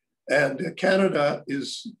 And Canada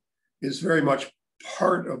is very much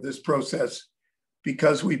part of this process,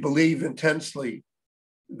 because we believe intensely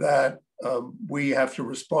that we have to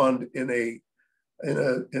respond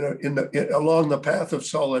along the path of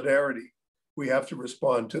solidarity. We have to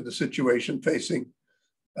respond to the situation facing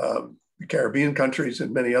the Caribbean countries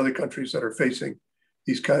and many other countries that are facing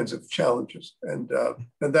these kinds of challenges. And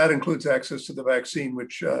that includes access to the vaccine,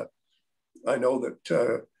 which I know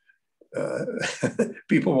that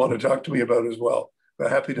people want to talk to me about as well.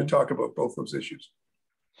 But happy to talk about both those issues.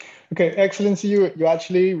 Okay, Excellency, you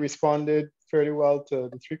actually responded fairly well to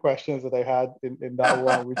the three questions that I had in that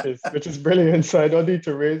one, which is brilliant. So I don't need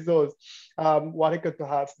to raise those. What I could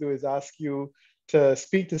perhaps do is ask you to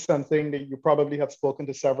speak to something that you probably have spoken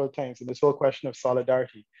to several times, in this whole question of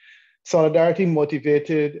solidarity. Solidarity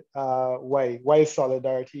motivated, why? Why is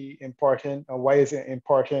solidarity important, and why is it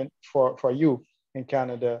important for you in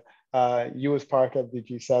Canada? You as part of the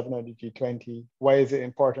G7 or the G20, why is it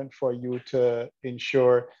important for you to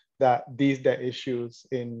ensure that these debt issues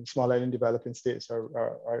in small island developing states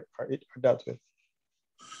are dealt with?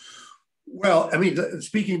 Well, I mean,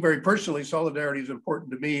 speaking very personally, solidarity is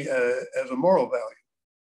important to me as a moral value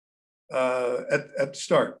at the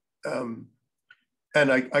start.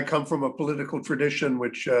 And I come from a political tradition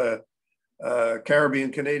which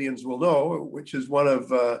Caribbean Canadians will know, which is one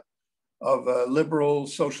of a liberal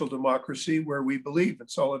social democracy, where we believe in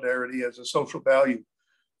solidarity as a social value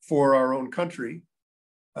for our own country.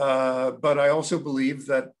 But I also believe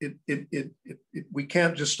that we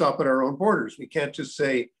can't just stop at our own borders. We can't just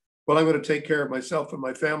say, well, I'm going to take care of myself and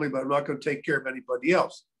my family, but I'm not going to take care of anybody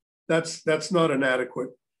else. That's not an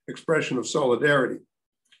adequate expression of solidarity.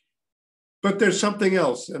 But there's something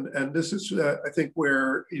else, and this is, I think,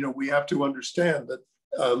 where we have to understand that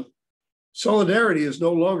solidarity is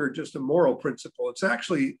no longer just a moral principle. It's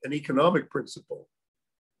actually an economic principle.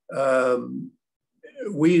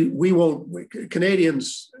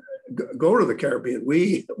 Canadians go to the Caribbean.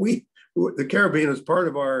 The Caribbean is part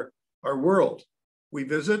of our world. We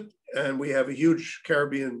visit, and we have a huge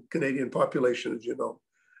Canadian population, as you know.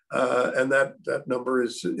 And that number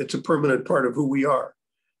it's a permanent part of who we are.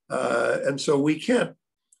 And so we can't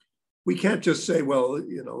just say, well,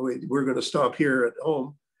 we're going to stop here at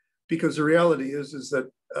home, because the reality is that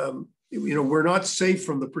we're not safe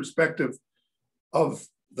from the perspective of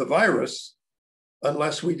the virus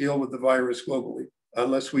unless we deal with the virus globally,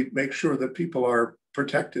 unless we make sure that people are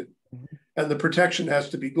protected. Mm-hmm. And the protection has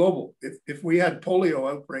to be global. If we had polio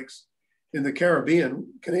outbreaks in the Caribbean,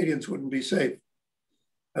 Canadians wouldn't be safe.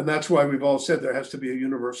 And that's why we've all said there has to be a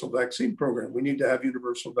universal vaccine program. We need to have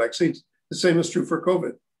universal vaccines. The same is true for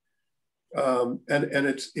COVID. And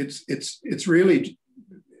it's really,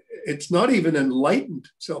 it's not even enlightened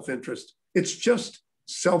self-interest. It's just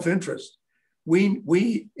self-interest. We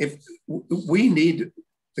need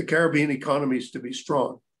the Caribbean economies to be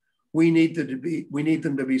strong. We need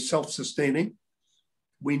them to be self-sustaining.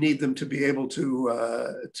 We need them to be able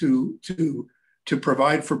to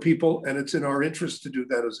provide for people, and it's in our interest to do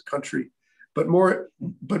that as a country. But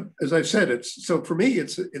as I've said, so for me,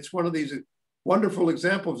 it's one of these wonderful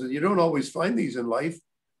examples, and you don't always find these in life,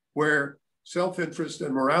 where self-interest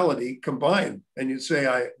and morality combine, and you say,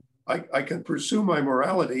 I can pursue my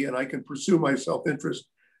morality and I can pursue my self-interest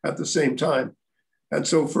at the same time. And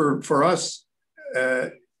so for us,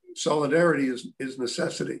 solidarity is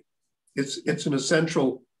necessity. It's an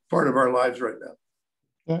essential part of our lives right now.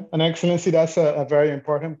 Yeah, and Excellency, that's a very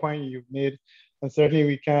important point you've made. And certainly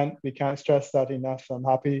we can't stress that enough. I'm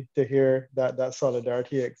happy to hear that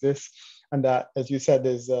solidarity exists, and that, as you said,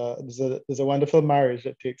 there's a wonderful marriage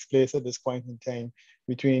that takes place at this point in time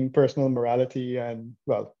between personal morality and,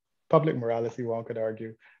 well, public morality, one could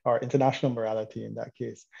argue, or international morality in that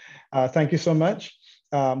case. Thank you so much.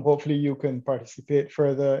 Hopefully you can participate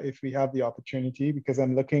further if we have the opportunity, because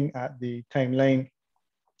I'm looking at the timeline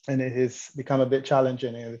and it has become a bit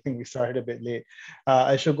challenging, and I think we started a bit late.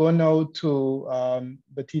 I shall go now to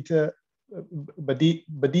Badita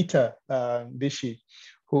Bishi,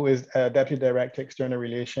 who is Deputy Director, External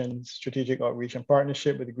Relations, Strategic Outreach and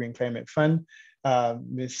Partnership with the Green Climate Fund.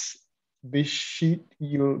 Ms. Bishi,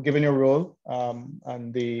 given your role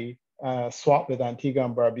on the swap with Antigua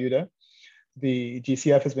and Barbuda, the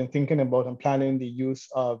GCF has been thinking about and planning the use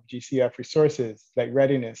of GCF resources like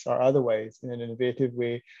readiness or otherwise in an innovative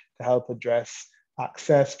way to help address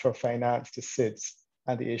access for finance to SIDS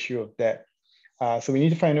and the issue of debt. So we need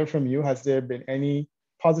to find out from you, has there been any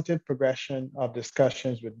positive progression of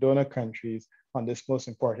discussions with donor countries on this most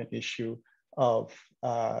important issue of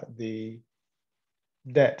the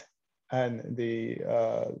debt and the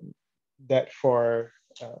debt for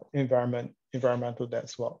environmental debt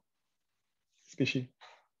swap? Species.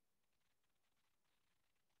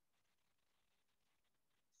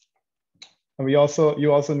 And you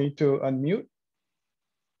also need to unmute.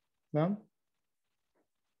 No?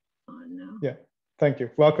 Oh, no. Yeah, thank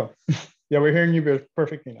you. Welcome. Yeah, we're hearing you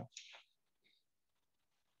perfectly now.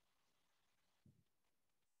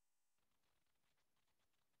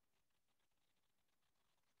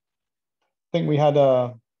 I think we had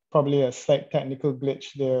probably a slight technical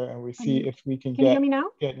glitch there, and we see if we can you hear me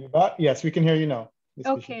now? Get you back. Yes, we can hear you now.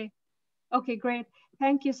 Okay. Okay, great.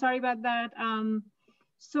 Thank you. Sorry about that.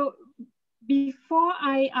 So before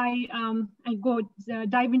I go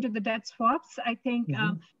dive into the debt swaps, I think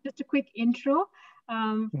just a quick intro.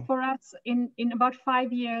 For us, in about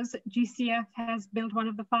 5 years, GCF has built one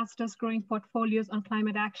of the fastest growing portfolios on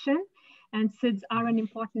climate action, and SIDS are an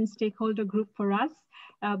important stakeholder group for us,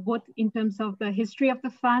 both in terms of the history of the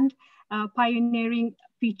fund, pioneering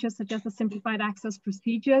features such as the simplified access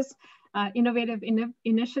procedures, innovative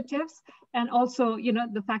initiatives, and also,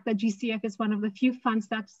 the fact that GCF is one of the few funds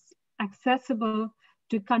that's accessible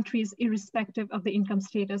to countries irrespective of the income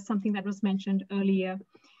status, something that was mentioned earlier.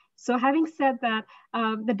 So having said that,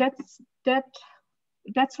 the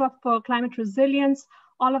debt swap for climate resilience,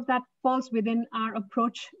 all of that falls within our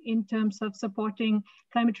approach in terms of supporting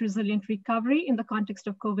climate resilient recovery in the context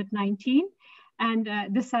of COVID-19. And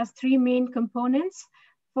this has three main components.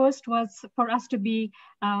 First was for us to be,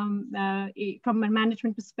 from a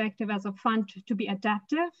management perspective as a fund, to be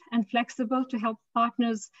adaptive and flexible to help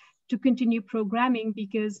partners to continue programming,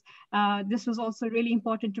 because this was also really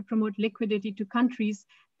important to promote liquidity to countries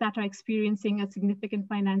that are experiencing a significant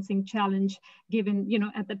financing challenge, given,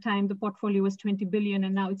 at the time the portfolio was 20 billion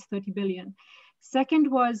and now it's 30 billion. Second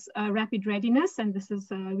was rapid readiness, and this is,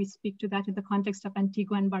 we speak to that in the context of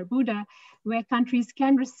Antigua and Barbuda, where countries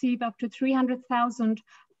can receive up to 300,000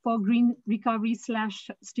 for green recovery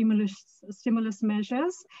 / stimulus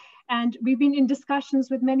measures. And we've been in discussions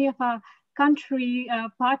with many of our country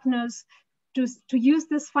partners to use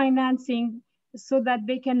this financing so that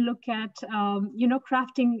they can look at,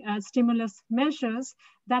 crafting stimulus measures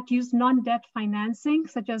that use non-debt financing,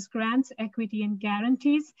 such as grants, equity, and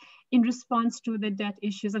guarantees in response to the debt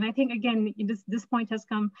issues. And I think, again, this point has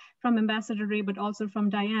come from Ambassador Ray, but also from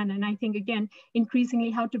Diane. And I think, again,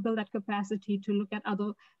 increasingly how to build that capacity to look at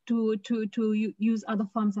to use other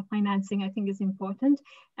forms of financing, I think is important.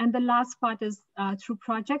 And the last part is through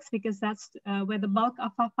projects, because that's where the bulk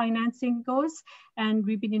of our financing goes. And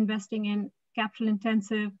we've been investing in capital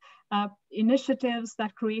intensive initiatives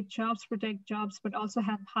that create jobs, protect jobs, but also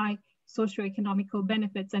have high socioeconomical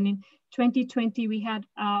benefits. And in 2020, we had,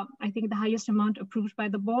 I think, the highest amount approved by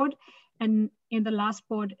the board. And in the last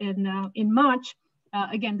board in March,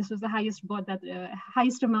 again, this was the highest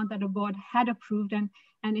highest amount that a board had approved. And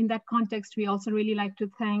in that context, we also really like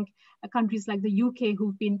to thank countries like the UK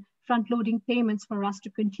who've been front-loading payments for us to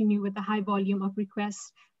continue with the high volume of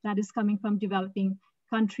requests that is coming from developing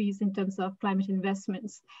countries in terms of climate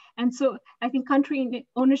investments. And so I think country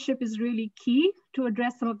ownership is really key to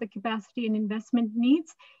address some of the capacity and investment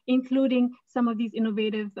needs, including some of these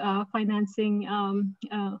innovative financing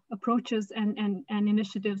approaches and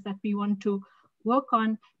initiatives that we want to work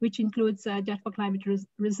on, which includes debt for climate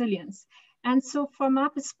resilience. And so from our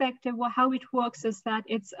perspective, how it works is that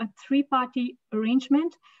it's a three-party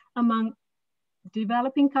arrangement among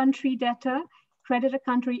developing country debtor, creditor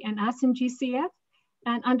country, and us in GCF.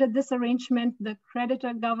 And under this arrangement, the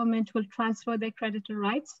creditor government will transfer their creditor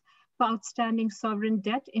rights for outstanding sovereign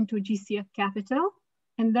debt into GCF capital.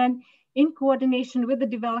 And then in coordination with the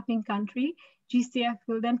developing country, GCF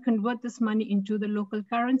will then convert this money into the local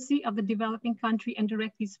currency of the developing country and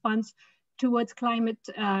direct these funds towards climate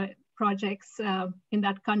projects in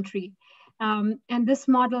that country. And this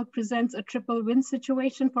model presents a triple win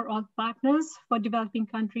situation for all partners. For developing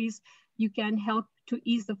countries, you can help to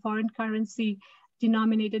ease the foreign currency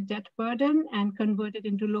denominated debt burden and convert it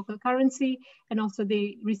into local currency. And also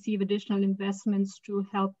they receive additional investments to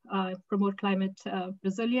help promote climate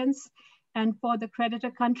resilience. And for the creditor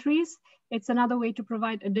countries, it's another way to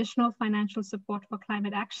provide additional financial support for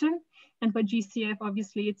climate action. And for GCF,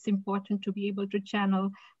 obviously, it's important to be able to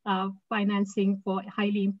channel financing for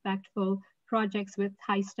highly impactful projects with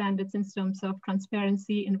high standards in terms of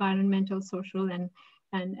transparency, environmental, social, and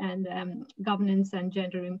governance and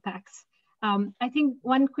gender impacts. I think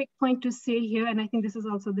one quick point to say here, and I think this is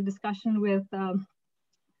also the discussion with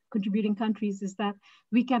contributing countries, is that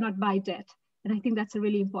we cannot buy debt. And I think that's a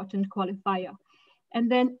really important qualifier.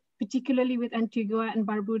 And then particularly with Antigua and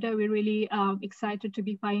Barbuda, we're really excited to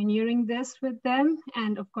be pioneering this with them.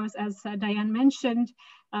 And of course, as Diane mentioned,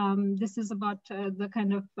 this is about the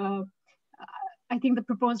kind of, I think the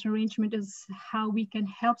proposed arrangement is how we can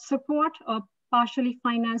help support or partially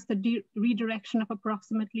finance the redirection of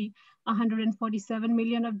approximately 147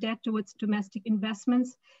 million of debt towards domestic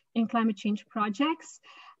investments in climate change projects.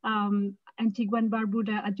 Antigua and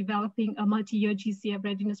Barbuda are developing a multi-year GCF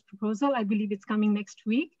readiness proposal. I believe it's coming next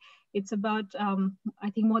week. It's about, I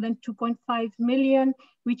think, more than 2.5 million,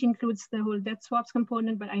 which includes the whole debt swaps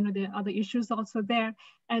component, but I know there are other issues also there.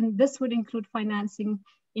 And this would include financing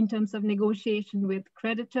in terms of negotiation with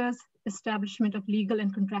creditors, establishment of legal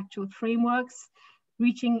and contractual frameworks,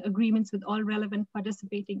 reaching agreements with all relevant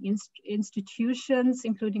participating institutions,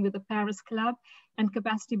 including with the Paris Club, and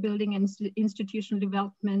capacity building and institutional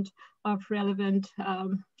development of relevant,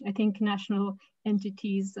 I think, national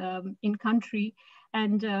entities in country.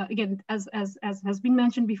 And again, as has been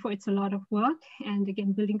mentioned before, it's a lot of work. And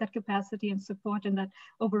again, building that capacity and support and that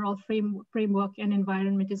overall framework and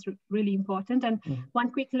environment is really important. And one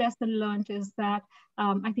quick lesson learned is that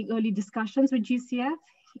I think early discussions with GCF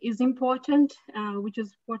is important, which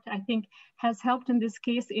is what I think has helped in this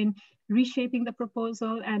case in reshaping the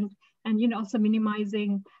proposal and also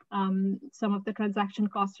minimizing some of the transaction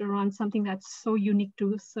costs around something that's so unique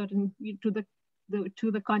to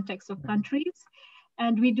the context of countries.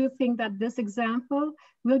 And we do think that this example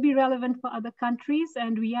will be relevant for other countries,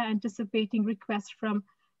 and we are anticipating requests from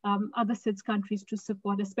other SIDS countries to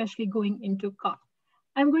support, especially going into COP.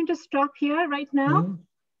 I'm going to stop here right now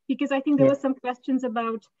because I think there were some questions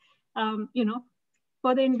about,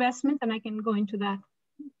 further investment, and I can go into that.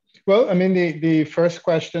 Well, I mean, the first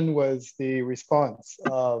question was the response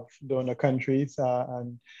of donor countries,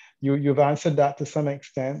 and you've answered that to some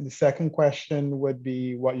extent. The second question would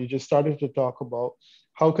be what you just started to talk about.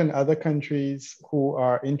 How can other countries who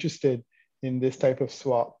are interested in this type of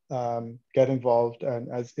swap get involved? And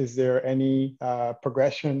is there any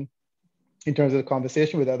progression in terms of the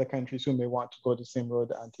conversation with other countries who may want to go the same road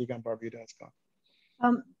that Antigua and Barbuda has gone?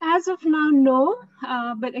 As of now, no.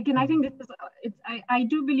 But again, I think I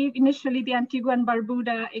do believe initially the Antigua and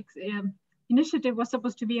Barbuda initiative was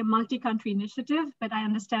supposed to be a multi-country initiative, but I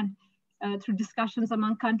understand through discussions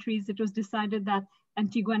among countries, it was decided that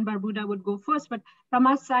Antigua and Barbuda would go first. But from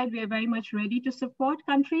our side, we are very much ready to support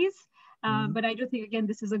countries. But I do think, again,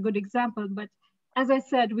 this is a good example. But as I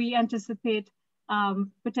said, we anticipate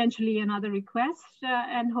potentially another request,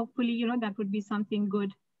 and hopefully, that would be something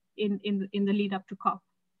good in the lead up to COP.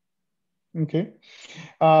 Okay.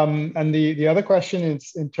 And the other question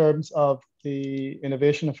is in terms of the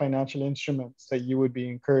innovation of financial instruments that you would be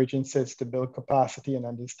encouraging SIDS to build capacity and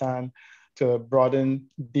understand to broaden,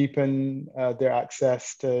 deepen their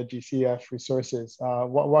access to GCF resources.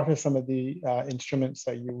 What are some of the instruments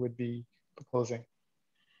that you would be proposing?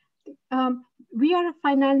 We are a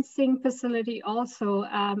financing facility also.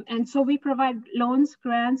 And so we provide loans,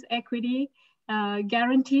 grants, equity,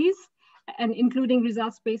 guarantees, and including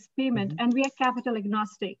results-based payment. And we are capital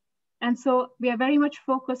agnostic. And so we are very much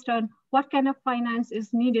focused on what kind of finance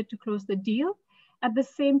is needed to close the deal. At the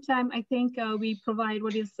same time, I think we provide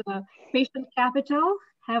what is patient capital,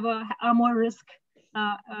 are more risk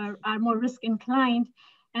inclined.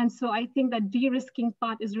 And so I think that de-risking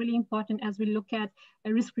part is really important as we look at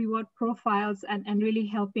risk-reward profiles and really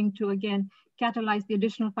helping to, again, catalyze the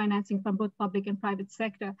additional financing from both public and private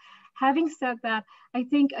sector. Having said that, I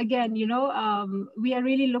think, again, we are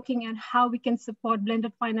really looking at how we can support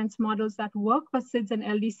blended finance models that work for SIDS and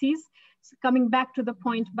LDCs. So coming back to the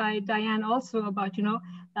point by Diane also about,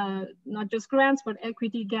 not just grants, but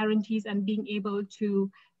equity guarantees and being able to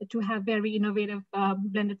have very innovative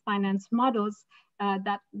blended finance models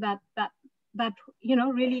that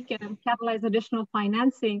really can catalyze additional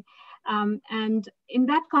financing. And in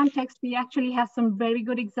that context, we actually have some very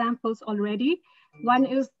good examples already. One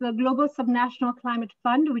is the Global Subnational Climate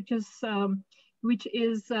Fund, which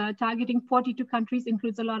is targeting 42 countries,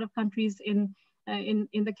 includes a lot of countries in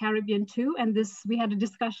the Caribbean too. And we had a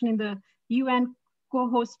discussion in the UN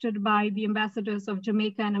co-hosted by the ambassadors of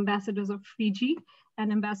Jamaica and ambassadors of Fiji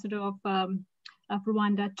and ambassador of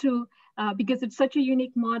Rwanda too, because it's such a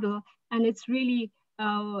unique model and it's really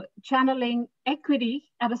channeling equity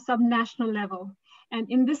at a subnational level. And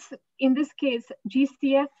in this case,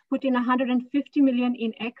 GCF put in 150 million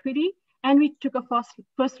in equity and we took a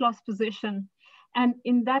first loss position. And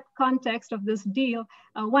in that context of this deal,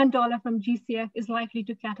 $1 from GCF is likely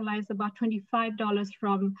to catalyze about $25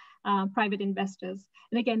 from private investors.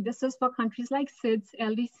 And again, this is for countries like SIDS,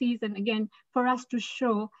 LDCs, and again, for us to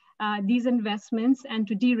show these investments and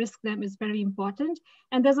to de-risk them is very important.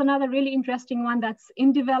 And there's another really interesting one that's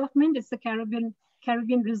in development. It's the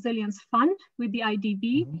Caribbean Resilience Fund with the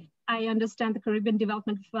IDB. Mm-hmm. I understand the Caribbean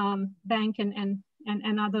Development Bank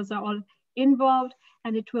and others are all involved,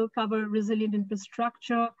 and it will cover resilient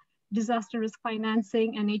infrastructure, disaster risk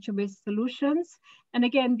financing, and nature-based solutions. And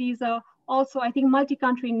again, these are also, I think,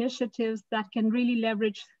 multi-country initiatives that can really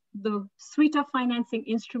leverage the suite of financing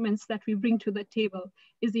instruments that we bring to the table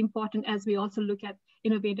is important as we also look at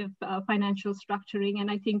innovative financial structuring. And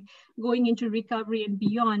I think going into recovery and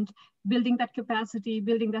beyond, building that capacity,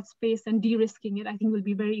 building that space and de-risking it, I think will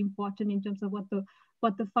be very important in terms of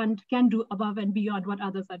what the fund can do above and beyond what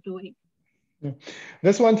others are doing. Yeah.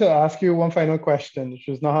 Just want to ask you one final question, which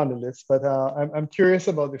was not on the list, but I'm curious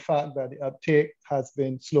about the fact that the uptake has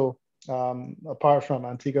been slow, apart from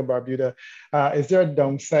Antigua and Barbuda. Is there a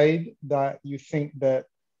downside that you think that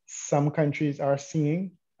some countries are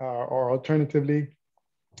seeing, or alternatively,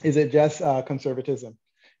 is it just conservatism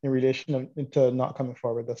in relation to not coming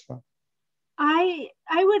forward thus far? I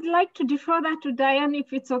would like to defer that to Diane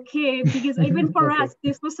if it's okay, because even for okay. us,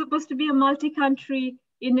 this was supposed to be a multi-country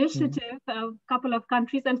initiative, a couple of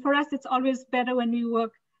countries. And for us, it's always better when we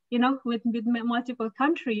work, with multiple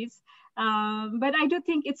countries. But I do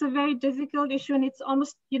think it's a very difficult issue, and it's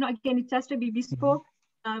almost, again, it has to be bespoke,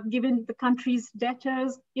 given the country's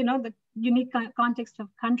debtors, the unique context of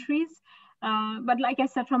countries. But like I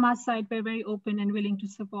said, from our side, we're very open and willing to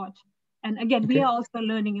support. And again, okay. We are also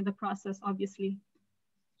learning in the process, obviously.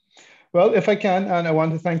 Well, if I can, and I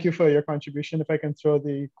want to thank you for your contribution, if I can throw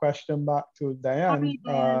the question back to Diane,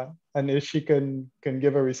 and if she can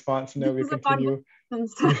give a response, and then we continue.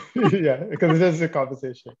 Yeah, because this is a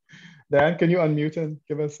conversation. Diane, can you unmute and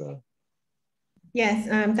give us a... Yes,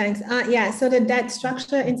 thanks. Yeah, so the debt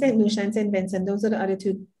structure in St. Lucia and St. Vincent, those are the other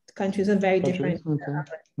two countries are very different. Okay.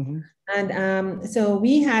 Mm-hmm. And so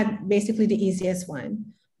we had basically the easiest one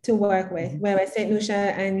to work with, whereas St. Lucia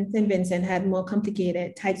and St. Vincent had more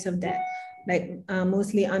complicated types of debt, like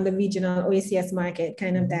mostly on the regional OACS market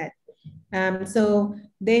kind of debt. So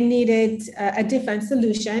they needed a different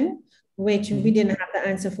solution, which we didn't have the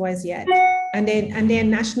answer for as yet. And their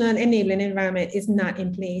national enabling environment is not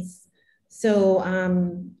in place. So,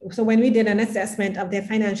 so when we did an assessment of their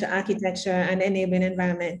financial architecture and enabling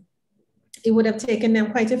environment, it would have taken them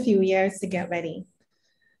quite a few years to get ready.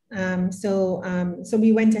 So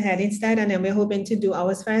we went ahead instead, and then we're hoping to do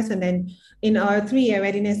ours first. And then in our 3-year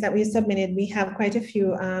readiness that we submitted, we have quite a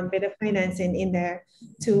few bit of financing in there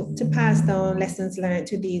to pass down lessons learned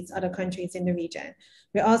to these other countries in the region.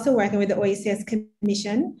 We're also working with the OACS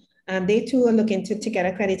Commission. They too are looking to get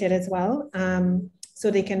accredited as well, so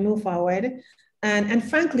they can move forward. And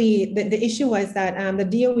frankly, the issue was that the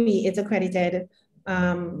DOE is accredited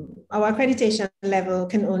our accreditation level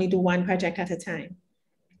can only do one project at a time.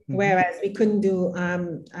 Whereas we couldn't do,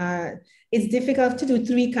 it's difficult to do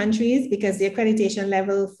 3 countries because the accreditation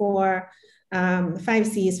level for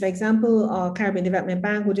 5Cs, for example, or Caribbean Development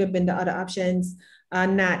Bank would have been the other options,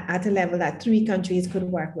 not at a level that 3 countries could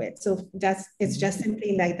work with. So it's just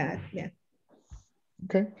simply like that, yeah.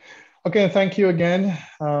 Okay, thank you again,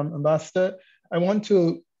 Ambassador. I want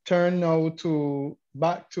to turn now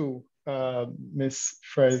back to Ms.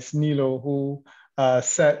 Fresnillo, who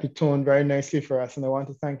set the tone very nicely for us. And I want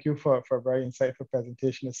to thank you for a very insightful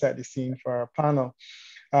presentation to set the scene for our panel.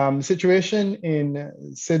 The situation in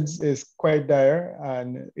SIDS is quite dire,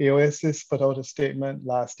 and AOSIS put out a statement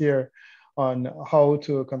last year on how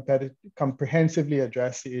to comprehensively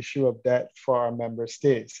address the issue of debt for our member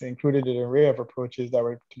states. It included an array of approaches that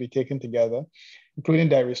were to be taken together, including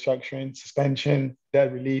debt restructuring, suspension,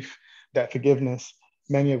 debt relief, debt forgiveness,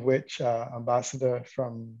 many of which Ambassador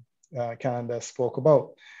from Canada spoke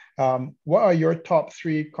about. What are your top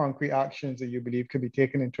 3 concrete actions that you believe could be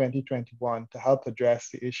taken in 2021 to help address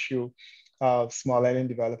the issue of small island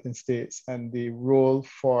developing states and the role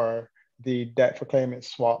for the debt for climate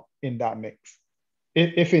swap in that mix?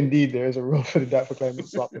 If indeed there is a role for the debt for climate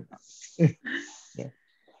swap in that.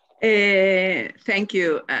 Thank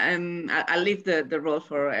you. I'll leave the role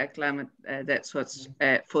for climate debt swaps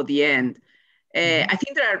for the end. I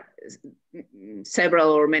think there are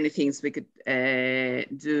several or many things we could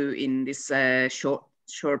do in this short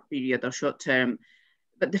period or short term.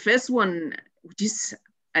 But the first one, which is,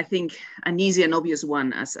 I think, an easy and obvious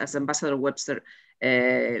one, as Ambassador Webster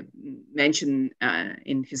mentioned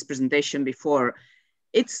in his presentation before,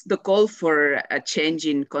 it's the call for a change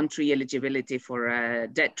in country eligibility for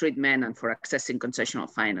debt treatment and for accessing concessional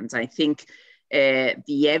finance. I think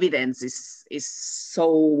the evidence is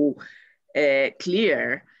so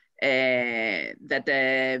clear that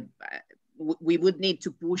we would need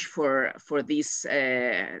to push for this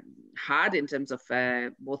hard in terms of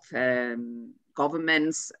both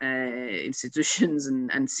governments, institutions,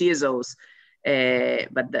 and CSOs.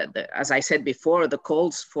 But as I said before, the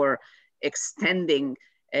calls for extending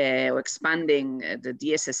or expanding the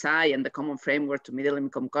DSSI and the common framework to middle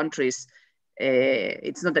income countries,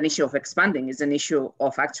 it's not an issue of expanding, it's an issue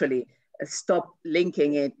of actually stop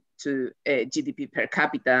linking it to GDP per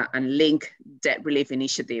capita and link debt relief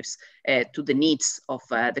initiatives to the needs of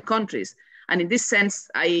the countries. And in this sense,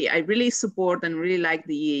 I really support and really like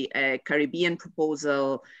the Caribbean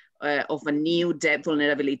proposal of a new debt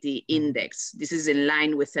vulnerability index. This is in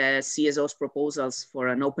line with CSO's proposals for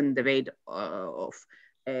an open debate for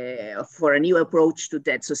a new approach to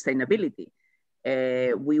debt sustainability.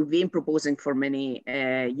 We've been proposing for many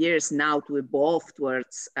years now to evolve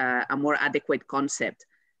towards a more adequate concept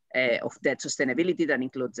of debt sustainability that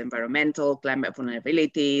includes environmental, climate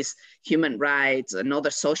vulnerabilities, human rights, and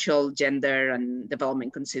other social, gender, and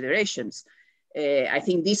development considerations. I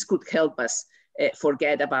think this could help us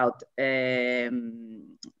forget about GDP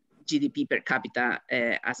per capita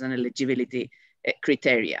as an eligibility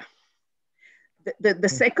criteria. The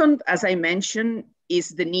second, as I mentioned, is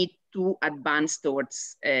the need to advance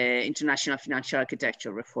towards international financial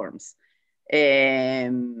architecture reforms.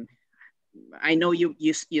 I know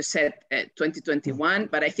you said 2021,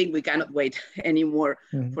 but I think we cannot wait anymore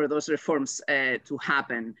for those reforms to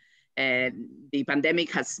happen. The pandemic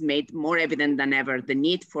has made more evident than ever the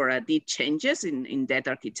need for deep changes in debt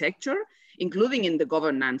architecture, including in the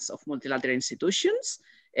governance of multilateral institutions,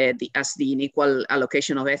 as the unequal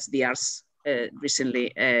allocation of SDRs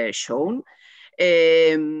recently shown.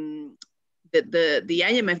 The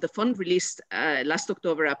IMF, the fund, released last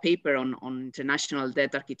October a paper on international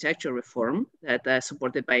debt architecture reform that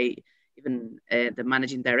supported by even the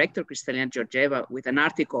managing director, Kristalina Georgieva, with an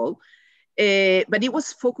article. But it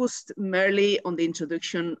was focused merely on the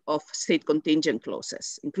introduction of state contingent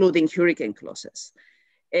clauses, including hurricane clauses.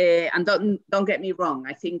 And don't get me wrong,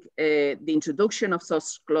 I think the introduction of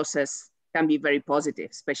those clauses can be very positive,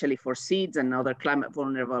 especially for SIDS and other climate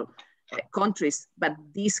vulnerable countries, but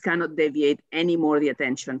this cannot deviate any more the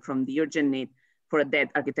attention from the urgent need for a debt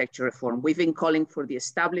architecture reform. We've been calling for the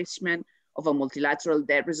establishment of a multilateral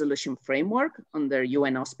debt resolution framework under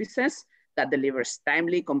UN auspices that delivers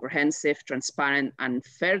timely, comprehensive, transparent, and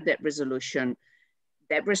fair debt resolution,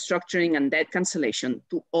 debt restructuring, and debt cancellation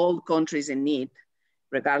to all countries in need,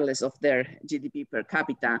 regardless of their GDP per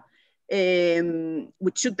capita,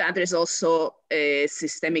 which should address also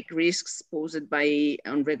systemic risks posed by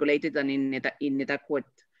unregulated and inadequate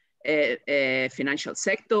financial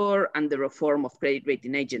sector and the reform of credit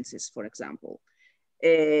rating agencies, for example.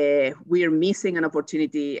 We are missing an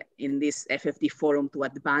opportunity in this FFD forum to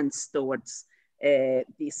advance towards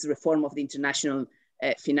this reform of the international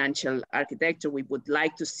financial architecture. We would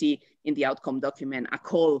like to see in the outcome document a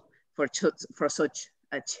call for such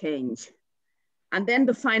a change. And then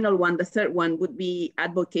the final one, the third one, would be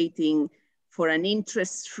advocating for an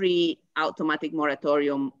interest-free automatic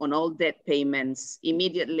moratorium on all debt payments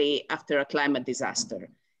immediately after a climate disaster.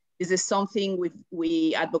 This is something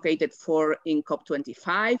we advocated for in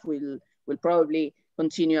COP25. We'll probably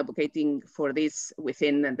continue advocating for this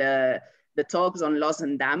within the talks on loss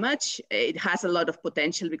and damage. It has a lot of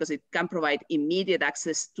potential because it can provide immediate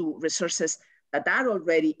access to resources that are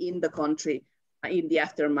already in the country in the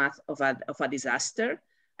aftermath of a disaster.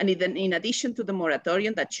 And then in addition to the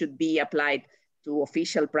moratorium that should be applied to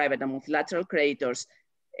official, private, and multilateral creditors,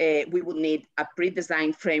 we would need a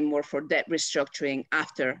pre-designed framework for debt restructuring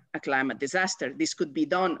after a climate disaster. This could be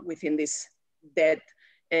done within this debt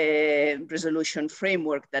resolution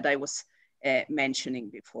framework that I was mentioning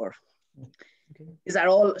before. Okay. These are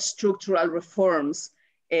all structural reforms.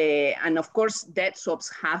 And of course, debt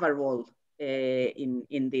swaps have a role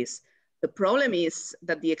in this. The problem is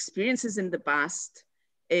that the experiences in the past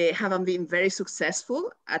haven't been very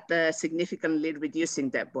successful at significantly reducing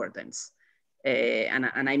debt burdens. And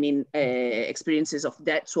I mean experiences of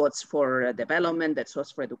debt swaps for development, debt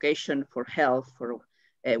swaps for education, for health, for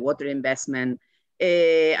water investment,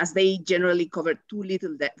 as they generally cover too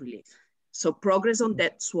little debt relief. So progress on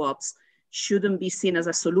debt swaps shouldn't be seen as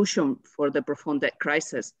a solution for the profound debt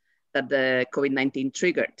crisis that the COVID-19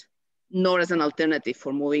 triggered, nor as an alternative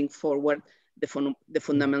for moving forward the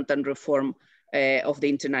fundamental reform of the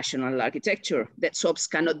international architecture. Debt swaps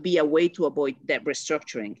cannot be a way to avoid debt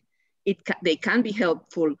restructuring. They can be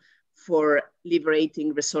helpful for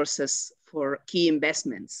liberating resources for key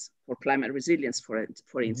investments, for climate resilience,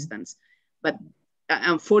 for instance. But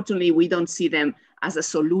unfortunately, we don't see them as a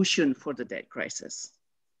solution for the debt crisis.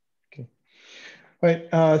 Okay. Right.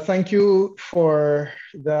 Thank you for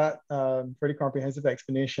that pretty comprehensive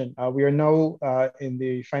explanation. We are now in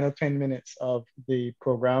the final 10 minutes of the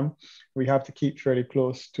program. We have to keep fairly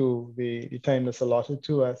close to the time that's allotted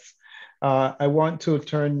to us. I want to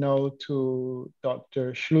turn now to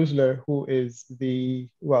Dr. Schleusler, who is the,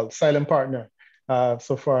 silent partner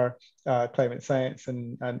so far, climate science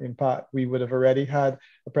and impact. We would have already had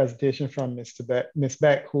a presentation from Ms.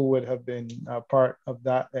 Beck, who would have been part of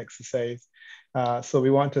that exercise. So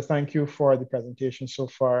we want to thank you for the presentation so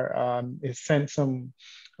far. It sent some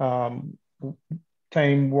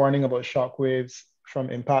time warning about shockwaves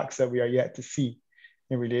from impacts that we are yet to see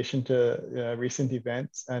in relation to recent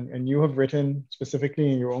events. And you have written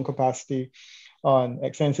specifically in your own capacity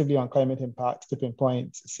extensively on climate impacts, tipping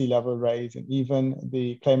points, sea level rise, and even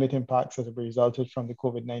the climate impacts that have resulted from the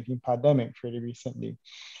COVID-19 pandemic fairly recently.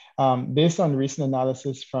 Based on recent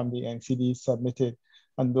analysis from the NCDs submitted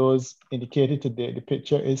and those indicated today, the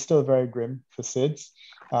picture is still very grim for SIDS.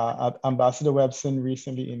 Ambassador Webson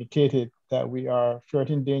recently indicated that we are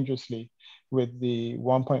flirting dangerously with the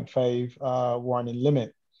 1.5 warning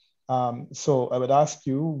limit. So I would ask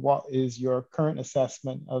you, what is your current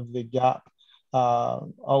assessment of the gap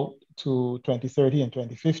out to 2030 and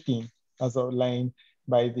 2015 as outlined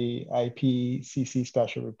by the IPCC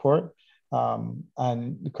special report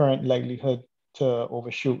and the current likelihood to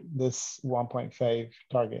overshoot this 1.5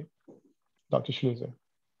 target? Dr. Schleusler.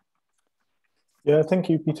 Yeah, thank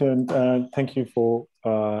you, Peter, and thank you for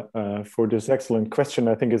this excellent question.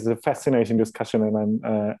 I think it's a fascinating discussion,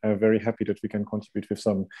 and I'm very happy that we can contribute with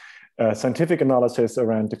some scientific analysis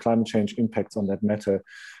around the climate change impacts on that matter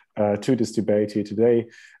to this debate here today.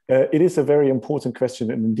 It is a very important question,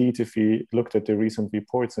 and indeed, if we looked at the recent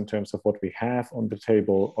reports in terms of what we have on the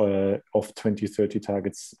table of 2030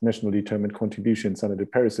 targets, nationally determined contributions under the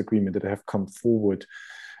Paris Agreement that have come forward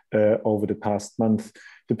over the past month,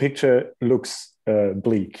 the picture looks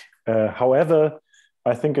bleak. However,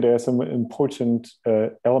 I think there are some important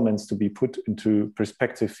elements to be put into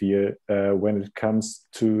perspective here when it comes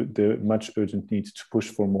to the much urgent need to push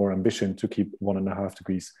for more ambition to keep 1.5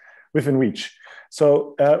 degrees within reach.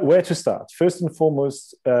 So where to start? First and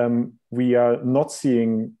foremost, we are not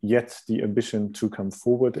seeing yet the ambition to come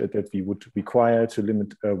forward that we would require to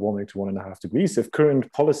limit warming to 1.5 degrees. If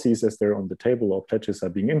current policies as they're on the table or pledges are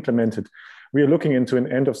being implemented, we are looking into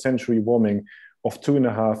an end of century warming of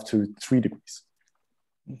 2.5 to 3 degrees.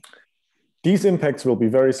 These impacts will be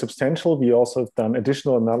very substantial. We also have done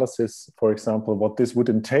additional analysis, for example, what this would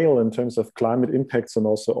entail in terms of climate impacts and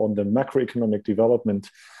also on the macroeconomic development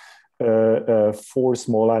for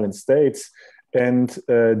small island states. And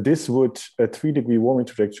this would, a 3-degree warming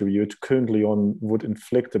trajectory you're currently on would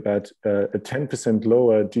inflict about a 10%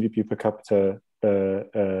 lower GDP per capita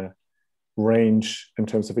range in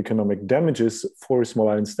terms of economic damages for small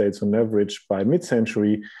island states on average by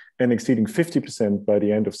mid-century and exceeding 50% by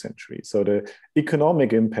the end of century. So the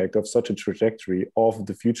economic impact of such a trajectory of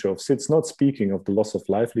the future of SIDS, not speaking of the loss of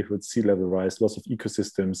livelihood, sea level rise, loss of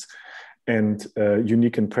ecosystems, and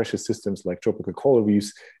unique and precious systems like tropical coral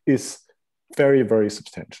reefs, is very, very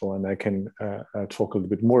substantial. And I can talk a little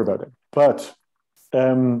bit more about it. But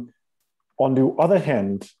on the other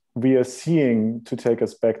hand, we are seeing, to take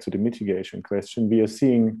us back to the mitigation question, we are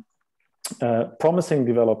seeing promising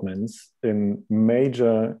developments in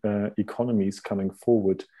major economies coming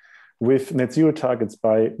forward with net zero targets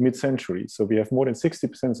by mid-century. So we have more than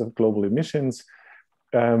 60% of global emissions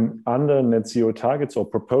under net zero targets or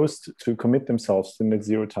proposed to commit themselves to net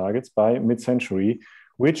zero targets by mid-century,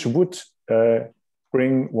 which would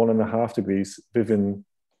bring 1.5 degrees within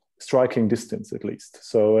striking distance at least.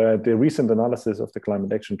 So the recent analysis of the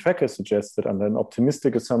climate action tracker suggests that under an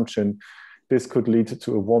optimistic assumption, this could lead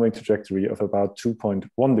to a warming trajectory of about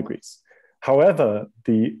 2.1 degrees. However,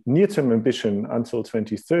 the near-term ambition until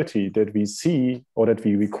 2030 that we see or that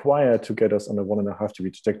we require to get us on a 1.5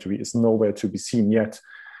 degree trajectory is nowhere to be seen yet.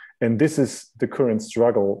 And this is the current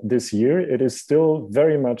struggle this year. It is still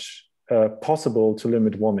very much possible to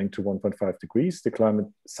limit warming to 1.5 degrees. The climate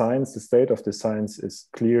science, the state of the science is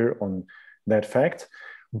clear on that fact,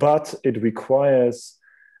 but it requires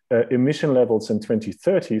emission levels in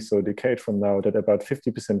 2030, so a decade from now, that about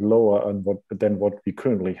 50% lower than what we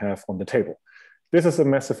currently have on the table. This is a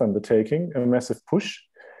massive undertaking, a massive push,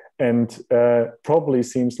 and probably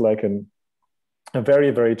seems like a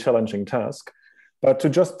very, very challenging task. But to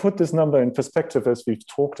just put this number in perspective, as we've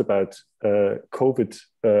talked about COVID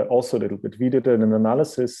also a little bit, we did an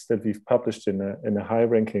analysis that we've published in a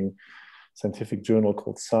high-ranking scientific journal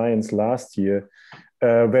called Science last year,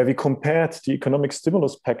 where we compared the economic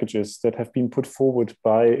stimulus packages that have been put forward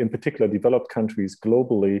by, in particular, developed countries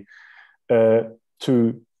globally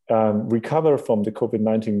to recover from the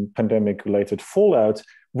COVID-19 pandemic-related fallout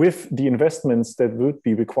with the investments that would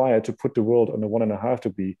be required to put the world on a 1.5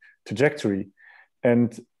 degree trajectory.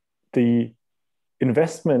 And the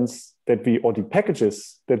investments that or the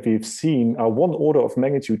packages that we've seen are one order of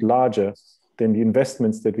magnitude larger than the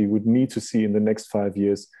investments that we would need to see in the next 5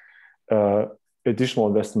 years, additional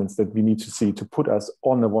investments that we need to see to put us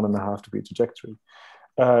on a 1.5 degree trajectory.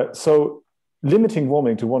 So limiting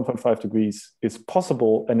warming to 1.5 degrees is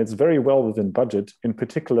possible, and it's very well within budget, in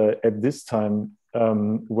particular at this time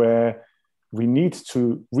where we need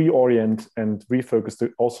to reorient and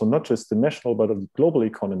refocus also not just the national, but the global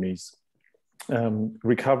economies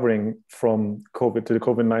recovering from COVID to the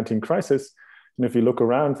COVID-19 crisis. And if we look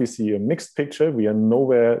around, we see a mixed picture. We are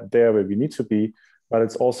nowhere there where we need to be, but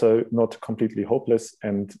it's also not completely hopeless.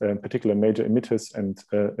 And in particular, major emitters and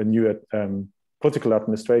a new political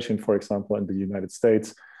administration, for example, in the United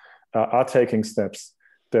States, are taking steps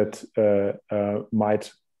that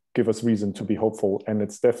might give us reason to be hopeful. And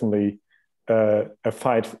it's definitely a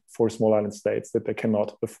fight for small island states that they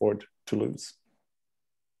cannot afford to lose.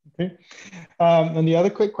 Okay. And the other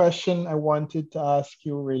quick question I wanted to ask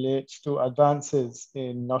you relates to advances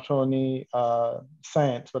in not only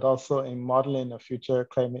science, but also in modeling of future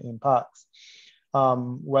climate impacts,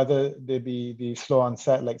 whether they be the slow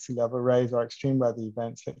onset like sea level rise or extreme weather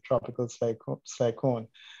events like tropical cyclone.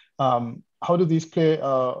 How do these play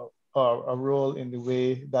a role in the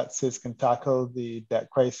way that SIDS can tackle the debt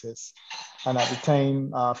crisis and at the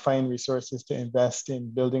time find resources to invest in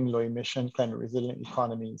building low emission climate resilient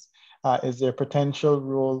economies? Is there potential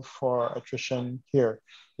role for attrition here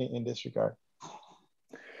in this regard?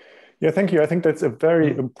 Yeah, thank you. I think that's a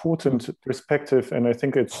very important perspective, and I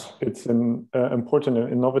think it's an important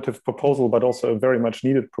and innovative proposal, but also a very much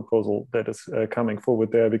needed proposal that is coming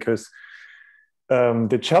forward there, because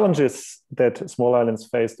the challenges that small islands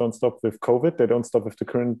face don't stop with COVID, they don't stop with the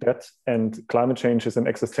current debt, and climate change is an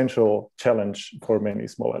existential challenge for many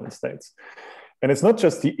small island states. And it's not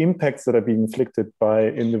just the impacts that are being inflicted by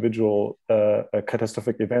individual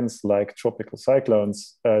catastrophic events like tropical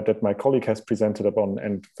cyclones that my colleague has presented upon,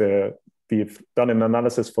 and we've done an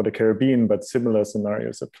analysis for the Caribbean, but similar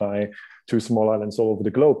scenarios apply to small islands all over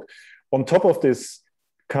the globe. On top of this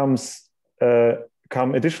come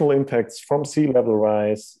additional impacts from sea level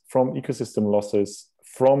rise, from ecosystem losses,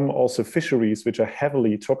 from also fisheries,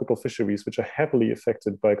 tropical fisheries, which are heavily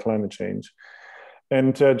affected by climate change.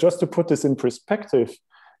 And just to put this in perspective,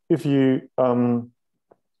 if you,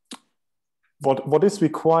 what is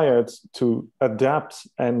required to adapt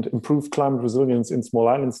and improve climate resilience in small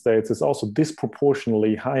island states is also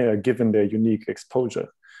disproportionately higher given their unique exposure.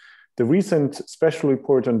 The recent special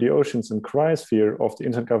report on the oceans and cryosphere of the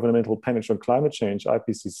Intergovernmental Panel on Climate Change,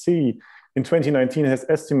 IPCC, in 2019 has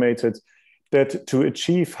estimated that to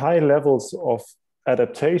achieve high levels of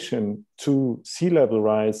adaptation to sea level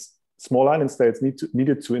rise, small island states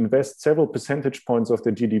needed to invest several percentage points of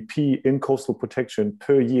their GDP in coastal protection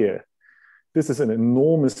per year. This is an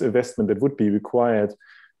enormous investment that would be required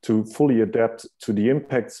to fully adapt to the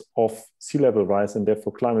impacts of sea level rise and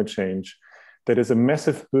therefore climate change. That is a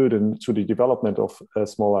massive burden to the development of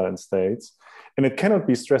small island states. And it cannot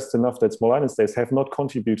be stressed enough that small island states have not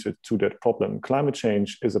contributed to that problem. Climate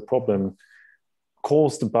change is a problem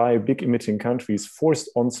caused by big emitting countries forced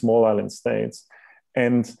on small island states.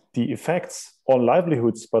 And the effects on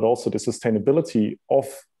livelihoods, but also the sustainability of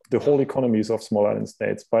the whole economies of small island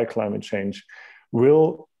states by climate change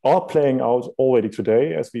are playing out already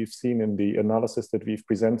today, as we've seen in the analysis that we've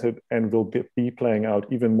presented, and will be playing out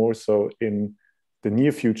even more so in the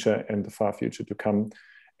near future and the far future to come.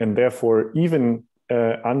 And therefore, even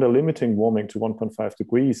under limiting warming to 1.5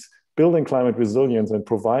 degrees, building climate resilience and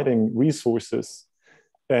providing resources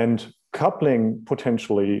and coupling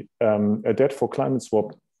potentially a debt for climate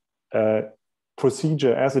swap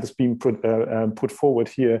procedure as it is being put forward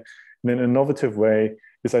here in an innovative way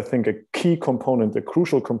is, I think, a key component, a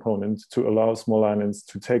crucial component to allow small islands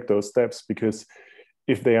to take those steps, because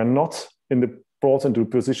if they are not brought into a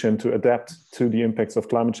position to adapt to the impacts of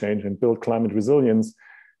climate change and build climate resilience,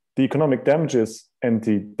 the economic damages and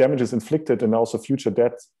the damages inflicted and also future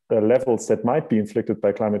debt levels that might be inflicted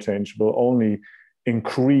by climate change will only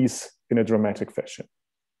increase in a dramatic fashion.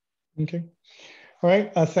 Okay. All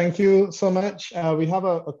right. Thank you so much. We have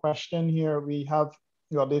a question here.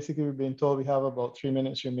 Basically, we've been told we have about 3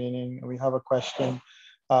 minutes remaining. We have a question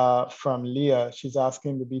from Leah. She's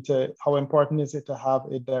asking Babita, how important is it to have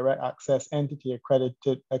a direct access entity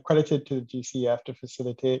accredited to the GCF to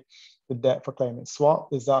facilitate the debt for climate swap?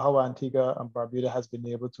 Is that how Antigua and Barbuda has been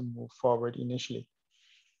able to move forward initially?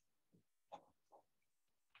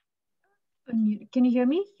 Can you hear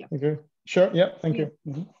me? Yeah. Okay. Sure. Yeah. Thank you.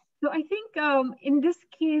 Mm-hmm. So I think in this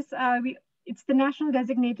case, it's the national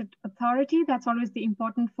designated authority. That's always the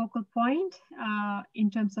important focal point in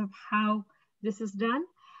terms of how this is done.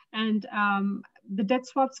 And the debt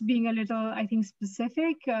swaps being a little, I think,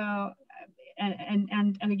 specific,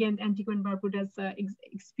 and again, Antigua and Barbuda's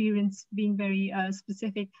experience being very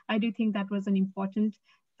specific, I do think that was an important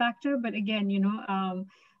factor. But again,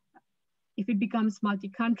 if it becomes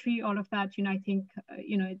multi-country, all of that, I think,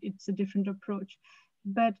 it's a different approach.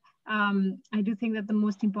 But I do think that the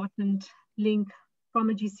most important link from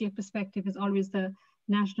a GCF perspective is always the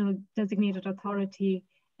national designated authority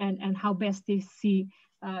and how best they see,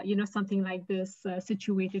 something like this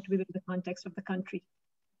situated within the context of the country.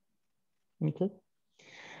 Okay.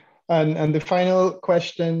 And the final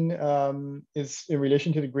question is in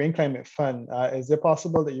relation to the Green Climate Fund. Is it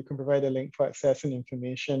possible that you can provide a link for accessing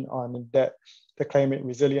information on the debt to climate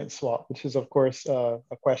resilience swap, which is of course a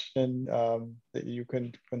question that you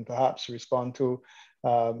can perhaps respond to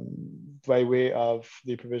by way of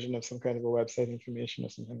the provision of some kind of a website information or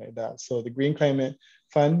something like that. So the Green Climate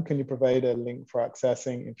Fund, can you provide a link for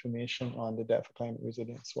accessing information on the debt for climate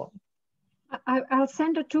resilience swap? I'll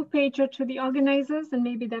send a 2-pager to the organizers, and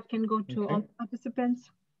maybe that can go to all participants.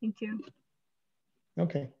 Thank you.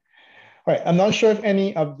 Okay. All right. I'm not sure if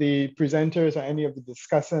any of the presenters or any of the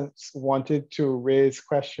discussants wanted to raise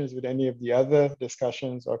questions with any of the other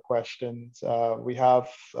discussions or questions. We have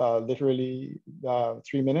literally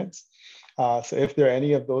 3 minutes. So if there are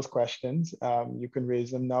any of those questions, you can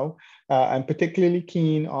raise them now. I'm particularly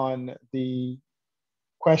keen on the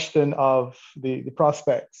question of the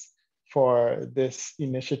prospects for this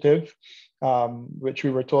initiative, which we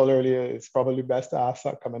were told earlier is probably best to ask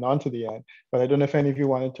that coming on to the end. But I don't know if any of you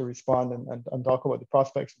wanted to respond and talk about the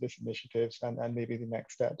prospects of this initiative and maybe the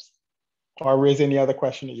next steps, or raise any other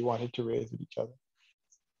question that you wanted to raise with each other.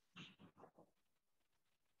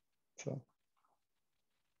 So,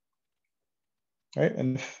 right,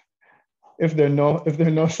 and if there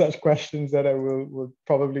are no such questions, that I will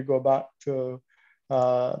probably go back to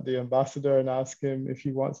the ambassador and ask him if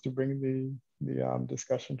he wants to bring the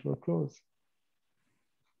discussion to a close.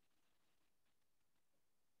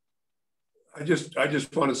 I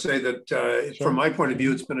just want to say that sure. From my point of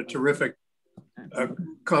view, it's been a terrific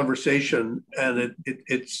conversation, and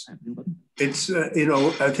it's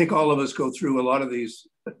I think all of us go through a lot of these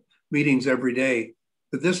meetings every day,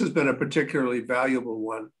 but this has been a particularly valuable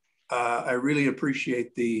one. I really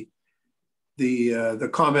appreciate the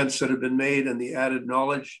comments that have been made and the added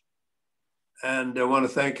knowledge. And I want to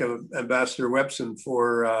thank Ambassador Webson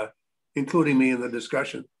for including me in the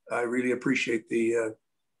discussion. I really appreciate the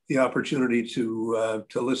opportunity to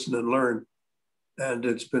listen and learn. And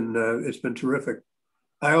it's been terrific.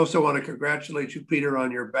 I also want to congratulate you, Peter,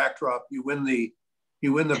 on your backdrop. You win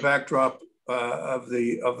the backdrop of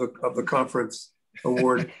the conference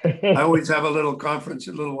award. I always have a little conference,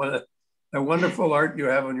 a wonderful art you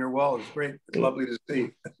have on your wall. It's great. It's lovely to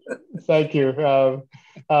see. Thank you.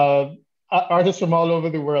 Artists from all over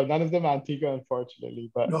the world. None of them Antigua,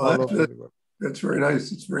 unfortunately, but all over the world. That's very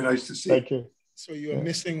nice. It's very nice to see. Thank you. So you're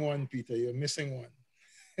missing one, Peter. You're missing one.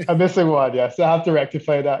 I'm missing one, yes. I have to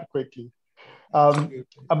rectify that quickly.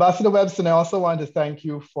 Ambassador Webster, I also want to thank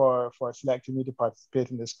you for selecting me to participate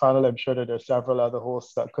in this panel. I'm sure that there are several other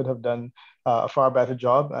hosts that could have done a far better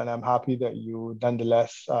job, and I'm happy that you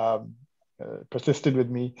nonetheless persisted with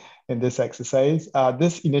me in this exercise.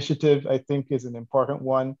 This initiative, I think, is an important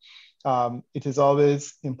one. It is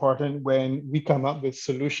always important when we come up with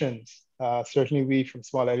solutions. Certainly we from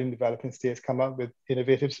small island developing states come up with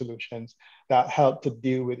innovative solutions that help to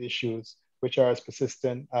deal with issues which are as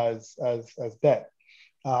persistent as debt.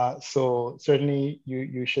 So certainly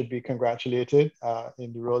you should be congratulated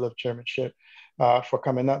in the role of chairmanship for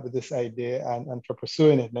coming up with this idea and for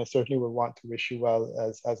pursuing it. And I certainly will want to wish you well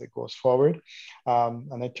as it goes forward.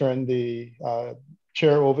 And I turn the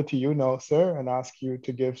chair over to you now, sir, and ask you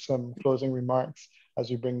to give some closing remarks as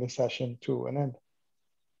we bring the session to an end.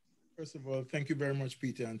 First of all, thank you very much,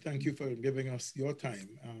 Peter, and thank you for giving us your time.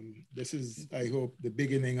 This is, I hope, the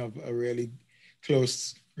beginning of a really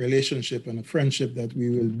close relationship and a friendship that we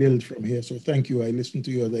will build from here. So thank you. I listen to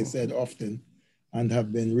you, as I said, often and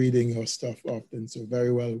have been reading your stuff often. So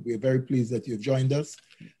very well, we're very pleased that you've joined us.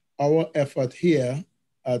 Our effort here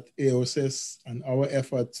at AOSIS and our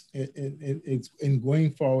effort in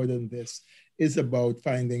going forward on this is about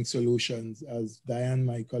finding solutions. As Diane,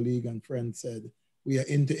 my colleague and friend, said, we are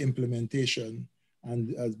into implementation.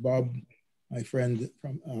 And as Bob, my friend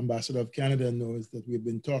from Ambassador of Canada, knows, that we've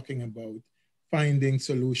been talking about finding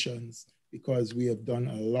solutions because we have done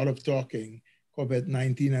a lot of talking.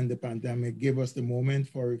 COVID-19 and the pandemic gave us the moment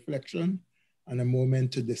for reflection and a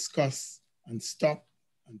moment to discuss and stop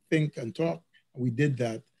and think and talk. We did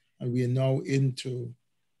that, and we are now into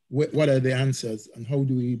what are the answers and how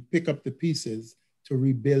do we pick up the pieces to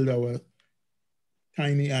rebuild our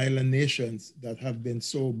tiny island nations that have been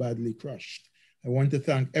so badly crushed. I want to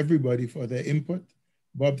thank everybody for their input.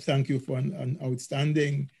 Bob, thank you for an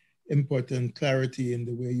outstanding input and clarity in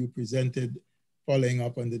the way you presented, following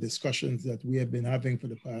up on the discussions that we have been having for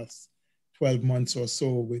the past 12 months or so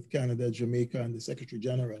with Canada, Jamaica, and the Secretary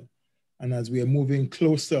General. And as we are moving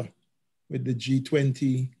closer with the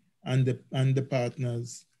G20 and the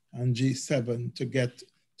partners and G7 to get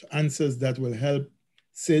to answers that will help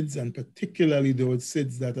SIDS, and particularly those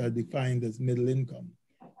SIDS that are defined as middle income.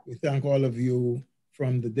 We thank all of you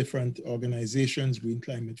from the different organizations, Green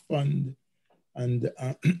Climate Fund, and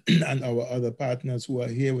our other partners who are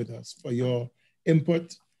here with us for your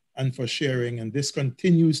input and for sharing. And this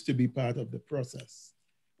continues to be part of the process.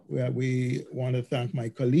 We want to thank my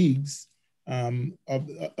colleagues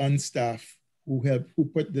on staff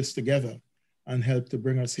who put this together and helped to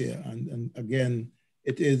bring us here. And again,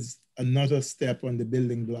 it is another step on the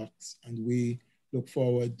building blocks, and we look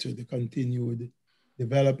forward to the continued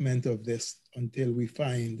development of this until we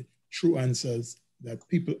find true answers that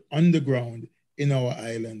people on the ground in our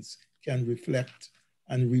islands can reflect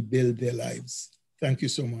and rebuild their lives. Thank you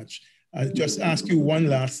so much. I'll just ask you one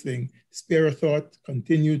last thing. Spare a thought,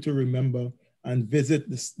 continue to remember and visit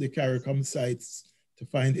the CARICOM sites to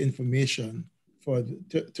find information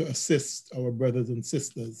to assist our brothers and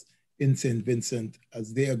sisters in St. Vincent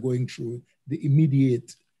as they are going through the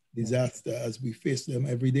immediate disaster as we face them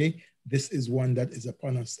every day. This is one that is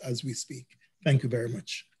upon us as we speak. Thank you very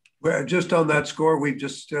much. Well, just on that score, I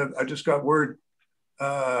just got word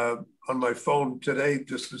on my phone today,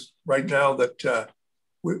 right now, that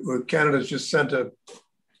Canada's just sent a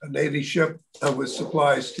Navy ship with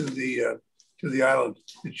supplies to the island.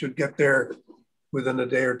 It should get there within a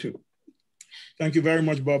day or two. Thank you very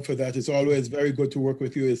much, Bob, for that. It's always very good to work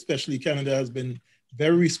with you, especially Canada has been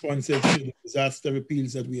very responsive to the disaster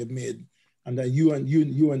appeals that we have made. And you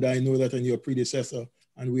and I know that, and your predecessor,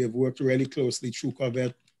 and we have worked really closely through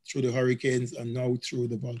COVID, through the hurricanes, and now through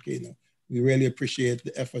the volcano. We really appreciate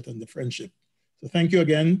the effort and the friendship. So thank you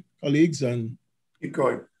again, colleagues, and keep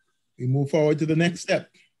going. We move forward to the next step.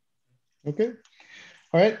 Okay.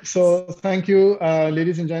 All right, so thank you,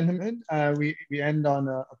 ladies and gentlemen. We end on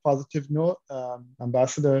a positive note.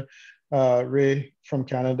 Ambassador Ray from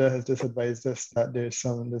Canada has just advised us that there's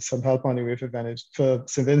some help on the way for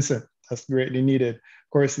St. Vincent. That's greatly needed. Of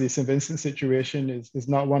course, the St. Vincent situation is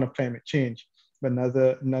not one of climate change, but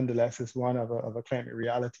nonetheless is one of a climate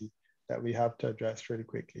reality that we have to address really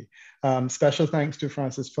quickly. Special thanks to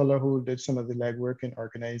Francis Fuller, who did some of the legwork in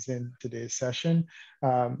organizing today's session.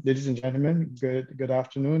 Ladies and gentlemen, good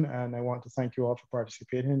afternoon, and I want to thank you all for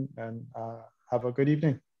participating, and have a good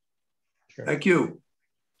evening. Sure. Thank you.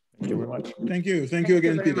 Thank you very much. Thank you. Thank you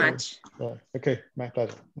again, very Peter. much. Okay, my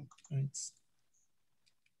pleasure. Thanks.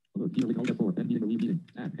 Peter, we called it for. End meeting, leave meeting.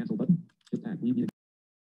 Tab, cancel button. Hit tab, leave meeting.